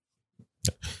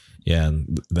 Yeah,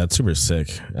 that's super sick.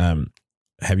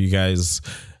 Have you guys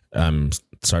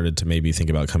started to maybe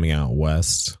think about coming out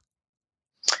west?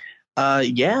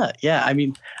 Yeah. I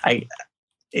mean,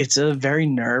 it's a very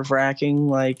nerve-wracking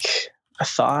like a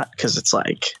thought, because it's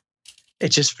like it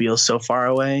just feels so far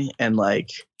away, and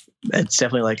like it's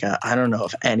definitely like I don't know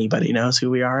if anybody knows who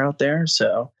we are out there.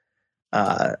 So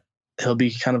it'll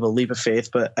be kind of a leap of faith,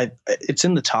 but it's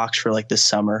in the talks for like this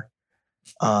summer.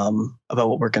 About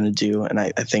what we're going to do. And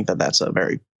I think that that's a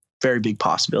very, very big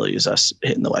possibility, is us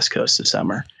hitting the West Coast this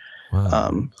summer.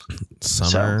 Wow.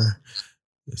 Summer,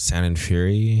 Sound and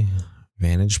Fury,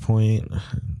 Vantage Point.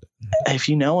 If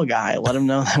you know a guy, let him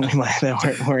know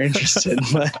that we're interested,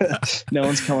 but no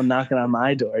one's coming knocking on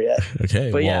my door yet.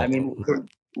 Okay. But yeah, I mean,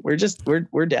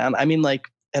 we're down. I mean, like,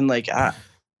 and like,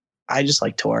 I just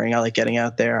like touring. I like getting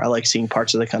out there. I like seeing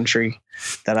parts of the country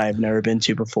that I've never been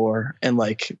to before. And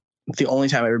like, the only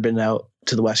time I've ever been out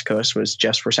to the West Coast was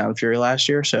just for Sound and Fury last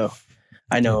year. So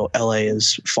I know LA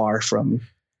is far from,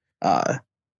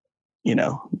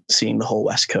 seeing the whole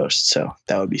West Coast. So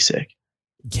that would be sick.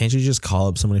 Can't you just call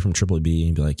up somebody from Triple B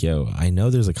and be like, yo, I know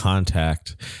there's a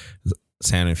contact,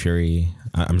 Sound and Fury.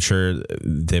 I'm sure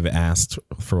they've asked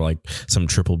for like some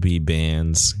Triple B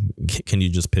bands. Can you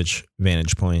just pitch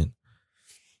Vantage Point?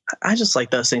 I just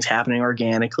like those things happening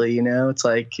organically. It's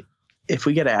like, if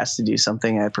we get asked to do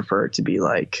something, I prefer it to be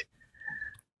like,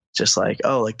 just like,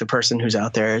 oh, like the person who's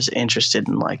out there is interested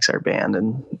and likes our band.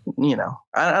 And,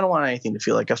 I don't want anything to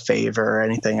feel like a favor or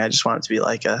anything. I just want it to be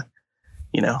like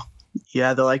you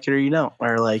either like it or you don't,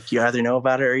 or like you either know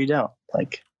about it or you don't.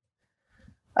 Like,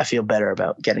 I feel better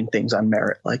about getting things on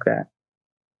merit like that.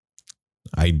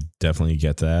 I definitely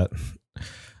get that.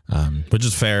 Which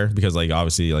is fair, because like,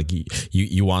 obviously like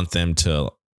you want them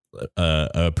to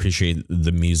appreciate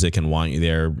the music and want you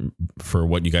there for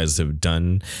what you guys have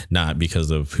done, not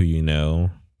because of who you know.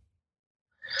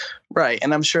 Right.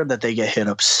 And I'm sure that they get hit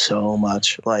up so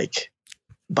much, like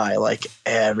by like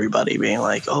everybody being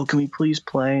like, oh, can we please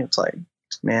play? It's like,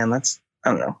 man, I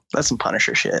don't know. That's some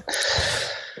Punisher shit.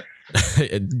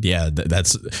 Yeah,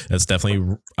 that's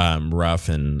definitely rough,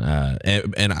 and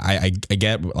I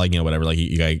get, like, whatever, like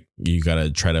you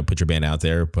gotta try to put your band out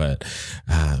there, but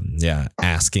yeah,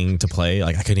 asking to play,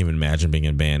 like I couldn't even imagine being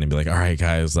in a band and be like, all right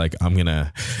guys, like I'm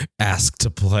gonna ask to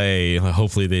play,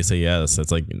 hopefully they say yes.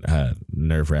 That's like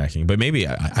nerve-wracking, but maybe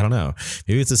I don't know,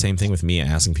 maybe it's the same thing with me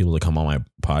asking people to come on my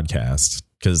podcast,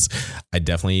 because I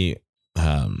definitely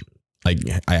like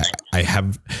I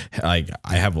have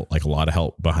like a lot of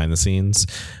help behind the scenes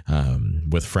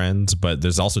with friends, but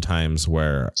there's also times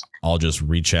where I'll just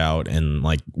reach out and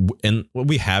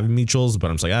we have mutuals, but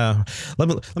I'm just like,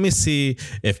 let me see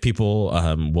if people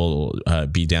will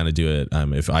be down to do it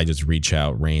if I just reach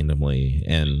out randomly,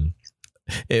 and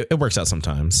it works out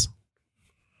sometimes.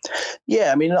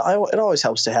 Yeah, I mean, it always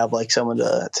helps to have like someone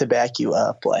to back you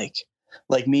up, like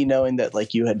me knowing that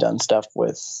like you had done stuff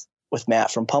with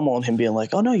Matt from Pummel, and him being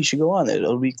like, oh no, you should go on it.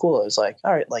 It'll be cool. It was like,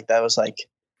 all right. Like that was like,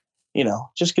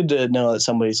 just good to know that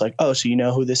somebody's like, oh, so you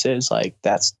know who this is? Like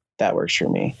that works for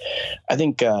me. I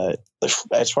think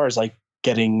as far as like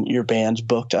getting your bands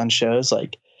booked on shows,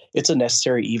 like it's a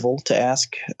necessary evil to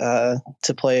ask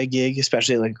to play a gig,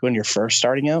 especially like when you're first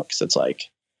starting out. Cause it's like,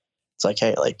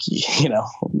 hey, like,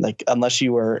 like unless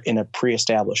you were in a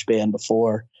pre-established band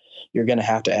before, you're going to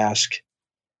have to ask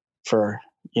for,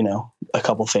 a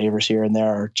couple favors here and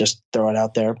there, or just throw it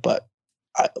out there. But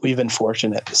we've been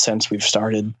fortunate since we've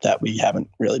started that we haven't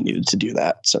really needed to do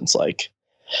that since like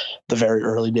the very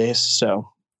early days. So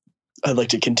I'd like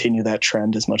to continue that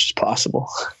trend as much as possible.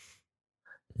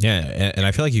 Yeah, and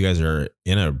I feel like you guys are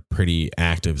in a pretty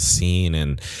active scene,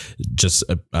 and just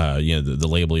the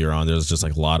label you're on, there's just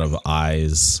like a lot of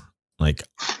eyes like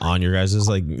on your guys'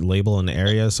 like label in the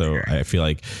area. So I feel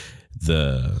like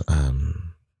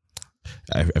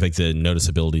I think the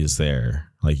noticeability is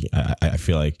there. Like I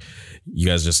feel like you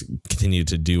guys just continue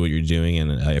to do what you're doing,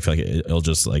 and I feel like it'll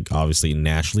just like obviously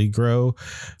naturally grow.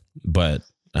 But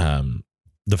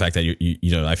the fact that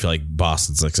I feel like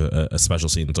Boston's like a special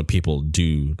scene, so people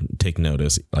do take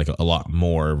notice like a lot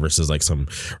more versus like some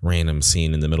random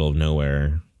scene in the middle of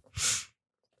nowhere.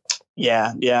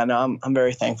 Yeah. No, I'm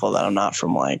very thankful that I'm not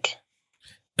from like,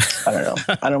 I don't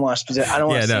know. I don't want to say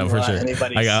for sure.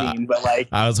 Anybody's scene, but like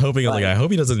I was hoping like I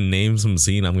hope he doesn't name some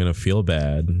scene I'm gonna feel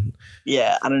bad.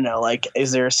 Yeah, I don't know. Like,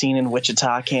 is there a scene in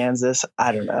Wichita, Kansas?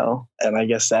 I don't know, and I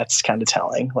guess that's kind of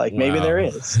telling. Like, maybe there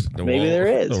is. Maybe there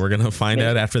is. We're gonna find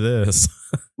out after this.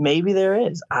 Maybe there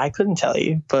is. I couldn't tell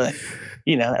you, but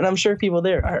and I'm sure people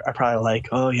there are probably like,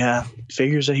 oh yeah,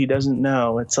 figures that he doesn't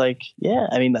know. It's like, yeah,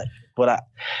 I mean,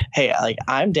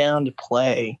 I'm down to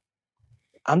play.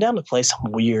 I'm down to play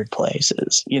some weird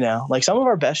places, like some of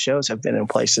our best shows have been in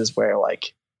places where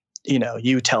like,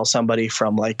 you tell somebody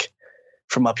from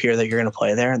up here that you're going to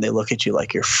play there, and they look at you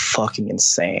like you're fucking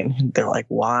insane. They're like,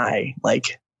 why?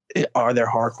 Like, are there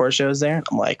hardcore shows there?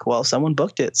 I'm like, well, someone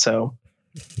booked it. So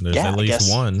there's at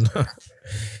least one.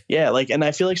 Yeah. Like, and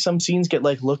I feel like some scenes get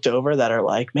like looked over that are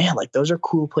like, man, like those are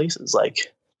cool places.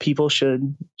 Like people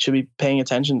should be paying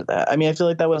attention to that. I mean, I feel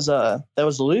like that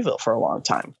was Louisville for a long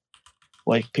time.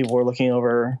 Like people were looking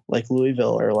over like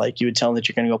Louisville, or like you would tell them that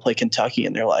you're going to go play Kentucky,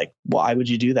 and they're like, why would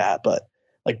you do that? But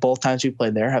like both times we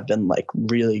played there have been like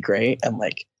really great, and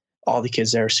like all the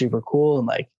kids there are super cool and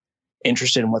like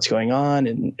interested in what's going on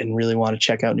and really want to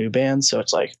check out new bands. So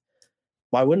it's like,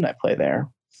 why wouldn't I play there?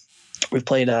 We've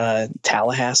played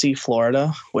Tallahassee,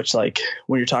 Florida, which like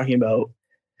when you're talking about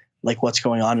like what's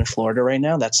going on in Florida right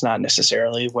now, that's not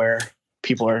necessarily where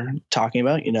people are talking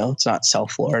about, it's not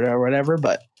South Florida or whatever,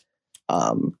 but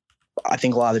I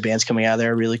think a lot of the bands coming out of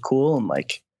there are really cool, and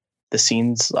like the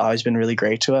scene's always been really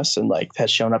great to us, and like has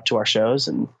shown up to our shows,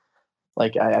 and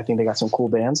like I think they got some cool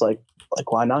bands. Like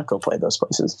why not go play those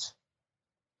places?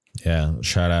 Yeah,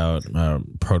 shout out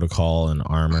Protocol and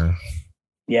Armor.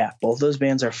 Yeah, both those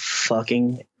bands are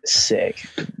fucking sick.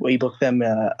 We booked them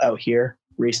out here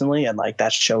recently, and like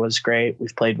that show was great.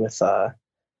 We've played with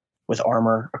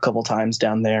Armor a couple times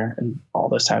down there, and all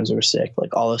those times they were sick.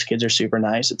 Like all those kids are super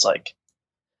nice. It's like,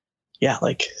 yeah,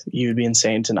 like you'd be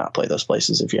insane to not play those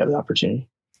places if you have the opportunity.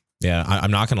 Yeah,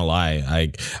 I'm not gonna lie.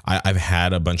 I've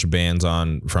had a bunch of bands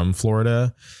on from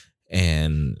Florida,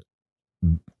 and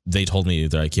they told me,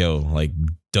 they're like, yo, like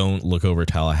don't look over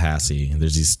Tallahassee.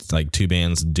 There's these like two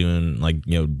bands doing like,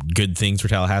 good things for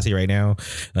Tallahassee right now.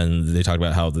 And they talked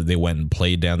about how they went and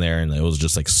played down there, and it was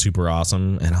just like super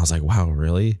awesome. And I was like, wow,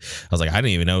 really? I was like, I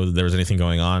didn't even know there was anything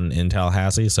going on in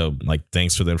Tallahassee. So like,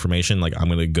 thanks for the information. Like I'm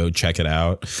going to go check it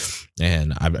out.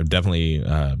 And I definitely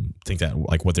think that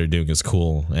like what they're doing is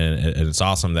cool. And it's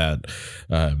awesome that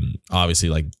obviously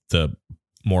like the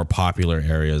more popular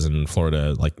areas in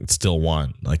Florida like still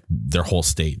want like their whole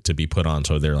state to be put on.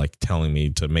 So they're like telling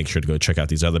me to make sure to go check out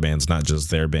these other bands, not just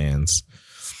their bands.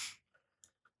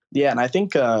 Yeah. And I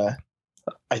think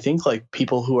like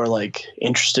people who are like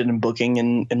interested in booking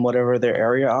in whatever their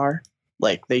area are,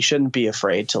 like they shouldn't be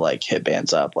afraid to like hit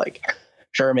bands up. Like,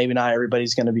 sure, maybe not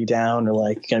everybody's going to be down or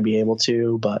like going to be able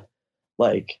to, but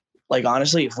like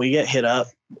honestly, if we get hit up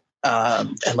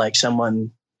and like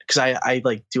someone, because I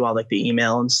like do all like the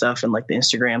email and stuff and like the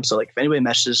Instagram. So like if anybody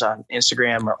messages on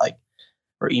Instagram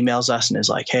or emails us and is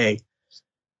like, hey,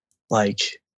 like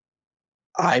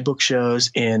I book shows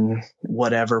in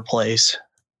whatever place.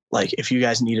 Like if you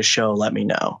guys need a show, let me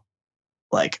know.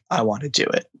 Like I want to do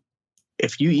it.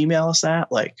 If you email us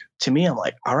that, like to me, I'm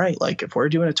like, all right, like if we're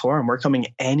doing a tour and we're coming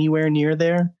anywhere near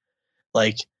there,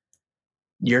 like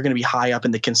you're going to be high up in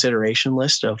the consideration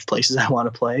list of places I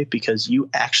want to play because you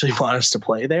actually want us to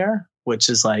play there, which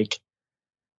is like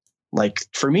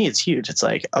for me, it's huge. It's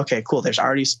like, okay, cool. There's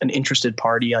already an interested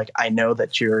party. Like I know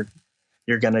that you're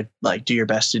going to like do your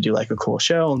best to do like a cool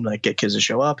show and like get kids to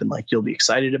show up and like, you'll be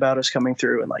excited about us coming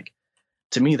through. And like,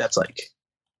 to me,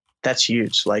 that's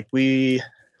huge. Like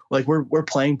we're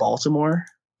playing Baltimore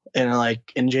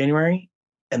in January.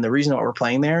 And the reason why we're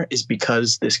playing there is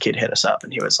because this kid hit us up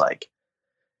and he was like,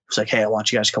 hey, I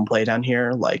want you guys to come play down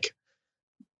here. Like,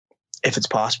 if it's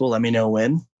possible, let me know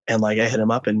when. And like, I hit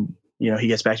him up and, you know, he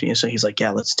gets back to me instantly. He's like,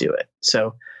 yeah, let's do it.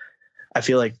 So I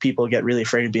feel like people get really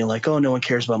afraid of being like, oh, no one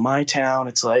cares about my town.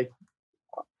 It's like,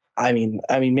 I mean,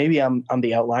 maybe I'm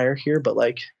the outlier here, but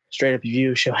like straight up, if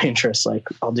you show interest, like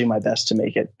I'll do my best to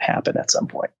make it happen at some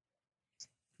point.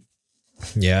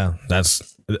 Yeah, that's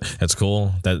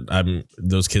cool that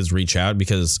those kids reach out,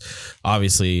 because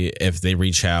obviously if they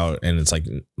reach out and it's like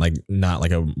not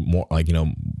like a more like, you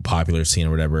know, popular scene or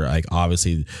whatever, like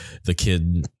obviously the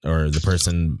kid or the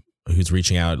person who's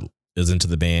reaching out is into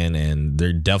the band and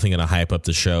they're definitely going to hype up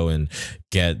the show and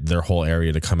get their whole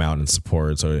area to come out and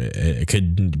support. So it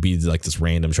could be like this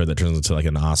random show that turns into like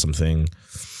an awesome thing.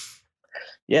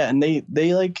 Yeah, and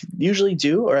they like usually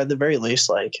do, or at the very least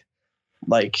like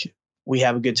we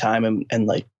have a good time and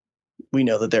like we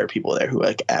know that there are people there who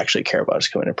like actually care about us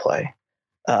coming to play.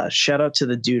 Shout out to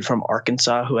the dude from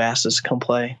Arkansas who asked us to come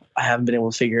play. I haven't been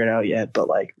able to figure it out yet, but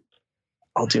like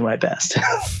I'll do my best.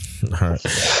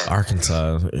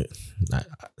 Arkansas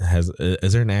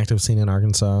is there an active scene in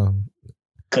Arkansas?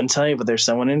 Couldn't tell you, but there's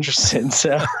someone interested.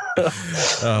 So, oh,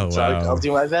 wow. So I'll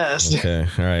do my best. Okay.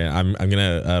 All right. I'm going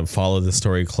to follow the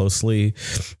story closely.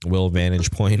 Will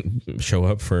Vantage Point show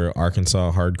up for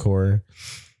Arkansas hardcore?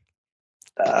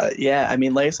 Yeah. I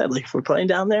mean, like I said, like if we're playing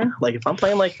down there, like if I'm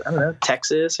playing like, I don't know,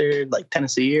 Texas or like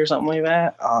Tennessee or something like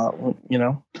that, you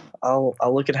know, I'll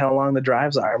look at how long the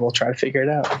drives are and we'll try to figure it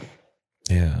out.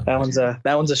 Yeah. That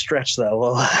one's a stretch though.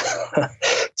 Well,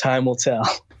 time will tell.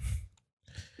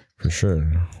 For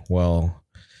sure. Well,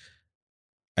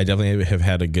 I definitely have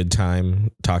had a good time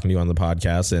talking to you on the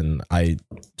podcast, and I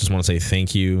just want to say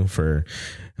thank you for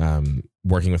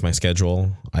working with my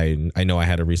schedule. I know I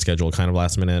had to reschedule kind of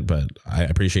last minute, but I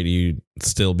appreciate you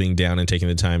still being down and taking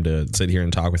the time to sit here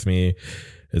and talk with me.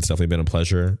 It's definitely been a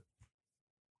pleasure.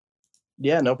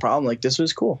 Yeah, no problem. Like this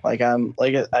was cool. Like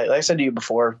like I said to you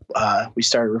before we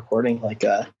started recording. Like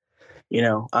you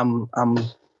know, I'm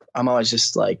always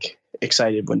just like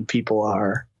excited when people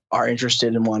are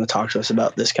interested and want to talk to us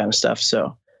about this kind of stuff.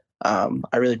 So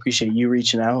I really appreciate you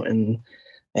reaching out and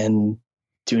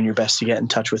doing your best to get in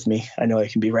touch with me. I know I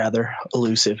can be rather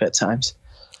elusive at times.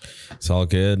 It's all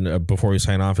good. Before we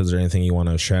sign off, is there anything you want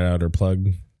to shout out or plug?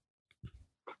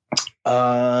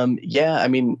 Yeah, I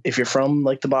mean, if you're from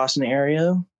like the Boston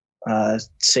area,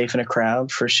 safe in a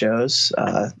crowd for shows,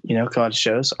 you know, come out to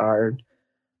shows. Our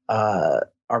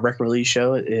record release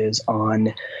show is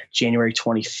on January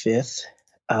 25th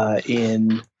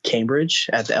in Cambridge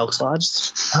at the Elks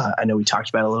Lodge. I know we talked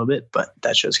about it a little bit, but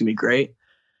that show's going to be great.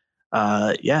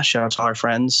 Yeah, shout out to all our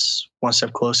friends. One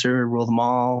Step Closer, Rule Them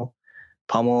All,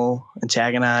 Pummel,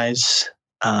 Antagonize.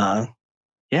 Yeah,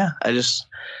 I just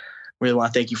really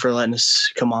want to thank you for letting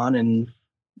us come on and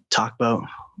talk about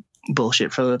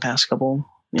bullshit for the past couple,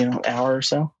 you know, hour or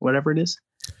so, whatever it is.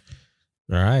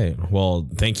 All right. Well,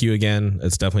 thank you again.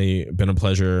 It's definitely been a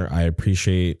pleasure. I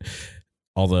appreciate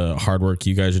all the hard work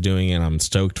you guys are doing, and I'm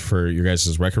stoked for your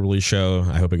guys' record release show.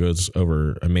 I hope it goes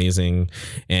over amazing,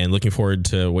 and looking forward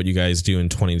to what you guys do in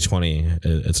 2020.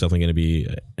 It's definitely going to be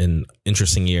an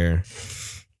interesting year.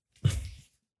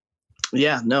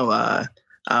 Yeah, no,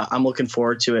 I'm looking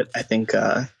forward to it. I think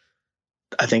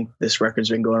this record's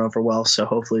been going over well, so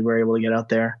hopefully we're able to get out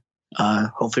there.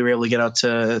 Hopefully we're able to get out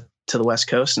to the West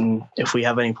Coast, and if we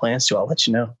have any plans to, I'll let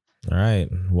you know. All right.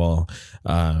 Well,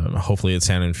 hopefully it's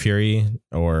Sound and Fury,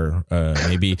 or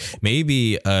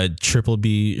maybe a Triple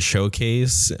B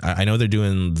showcase. I know they're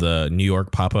doing the New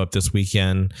York pop up this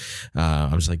weekend.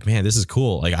 I'm just like, man, this is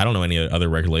cool. Like, I don't know any other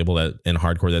record label that in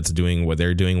hardcore that's doing what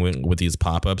they're doing with these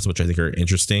pop ups, which I think are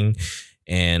interesting.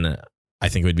 And I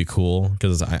think it would be cool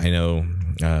because I know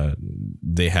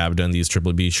they have done these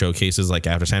Triple B showcases like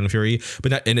after Sound and Fury,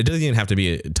 and it doesn't even have to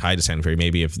be tied to Sound and Fury.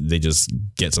 Maybe if they just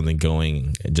get something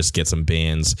going, just get some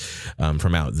bands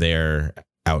from out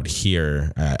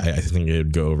here, I think it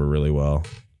would go over really well.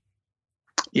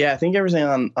 Yeah, I think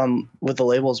everything on with the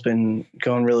label has been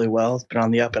going really well. It's been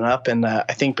on the up and up, and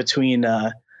I think between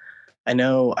I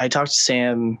know I talked to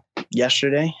Sam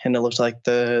yesterday, and it looked like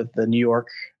the New York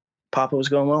pop-up was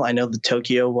going well. I know the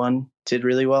Tokyo one did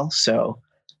really well. So,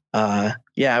 I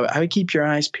would keep your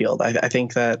eyes peeled. I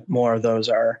think that more of those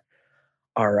are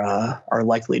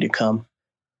likely to come.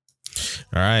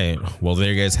 All right. Well,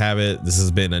 there you guys have it. This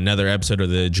has been another episode of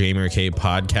the Jamer K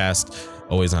podcast.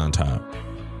 Always on top.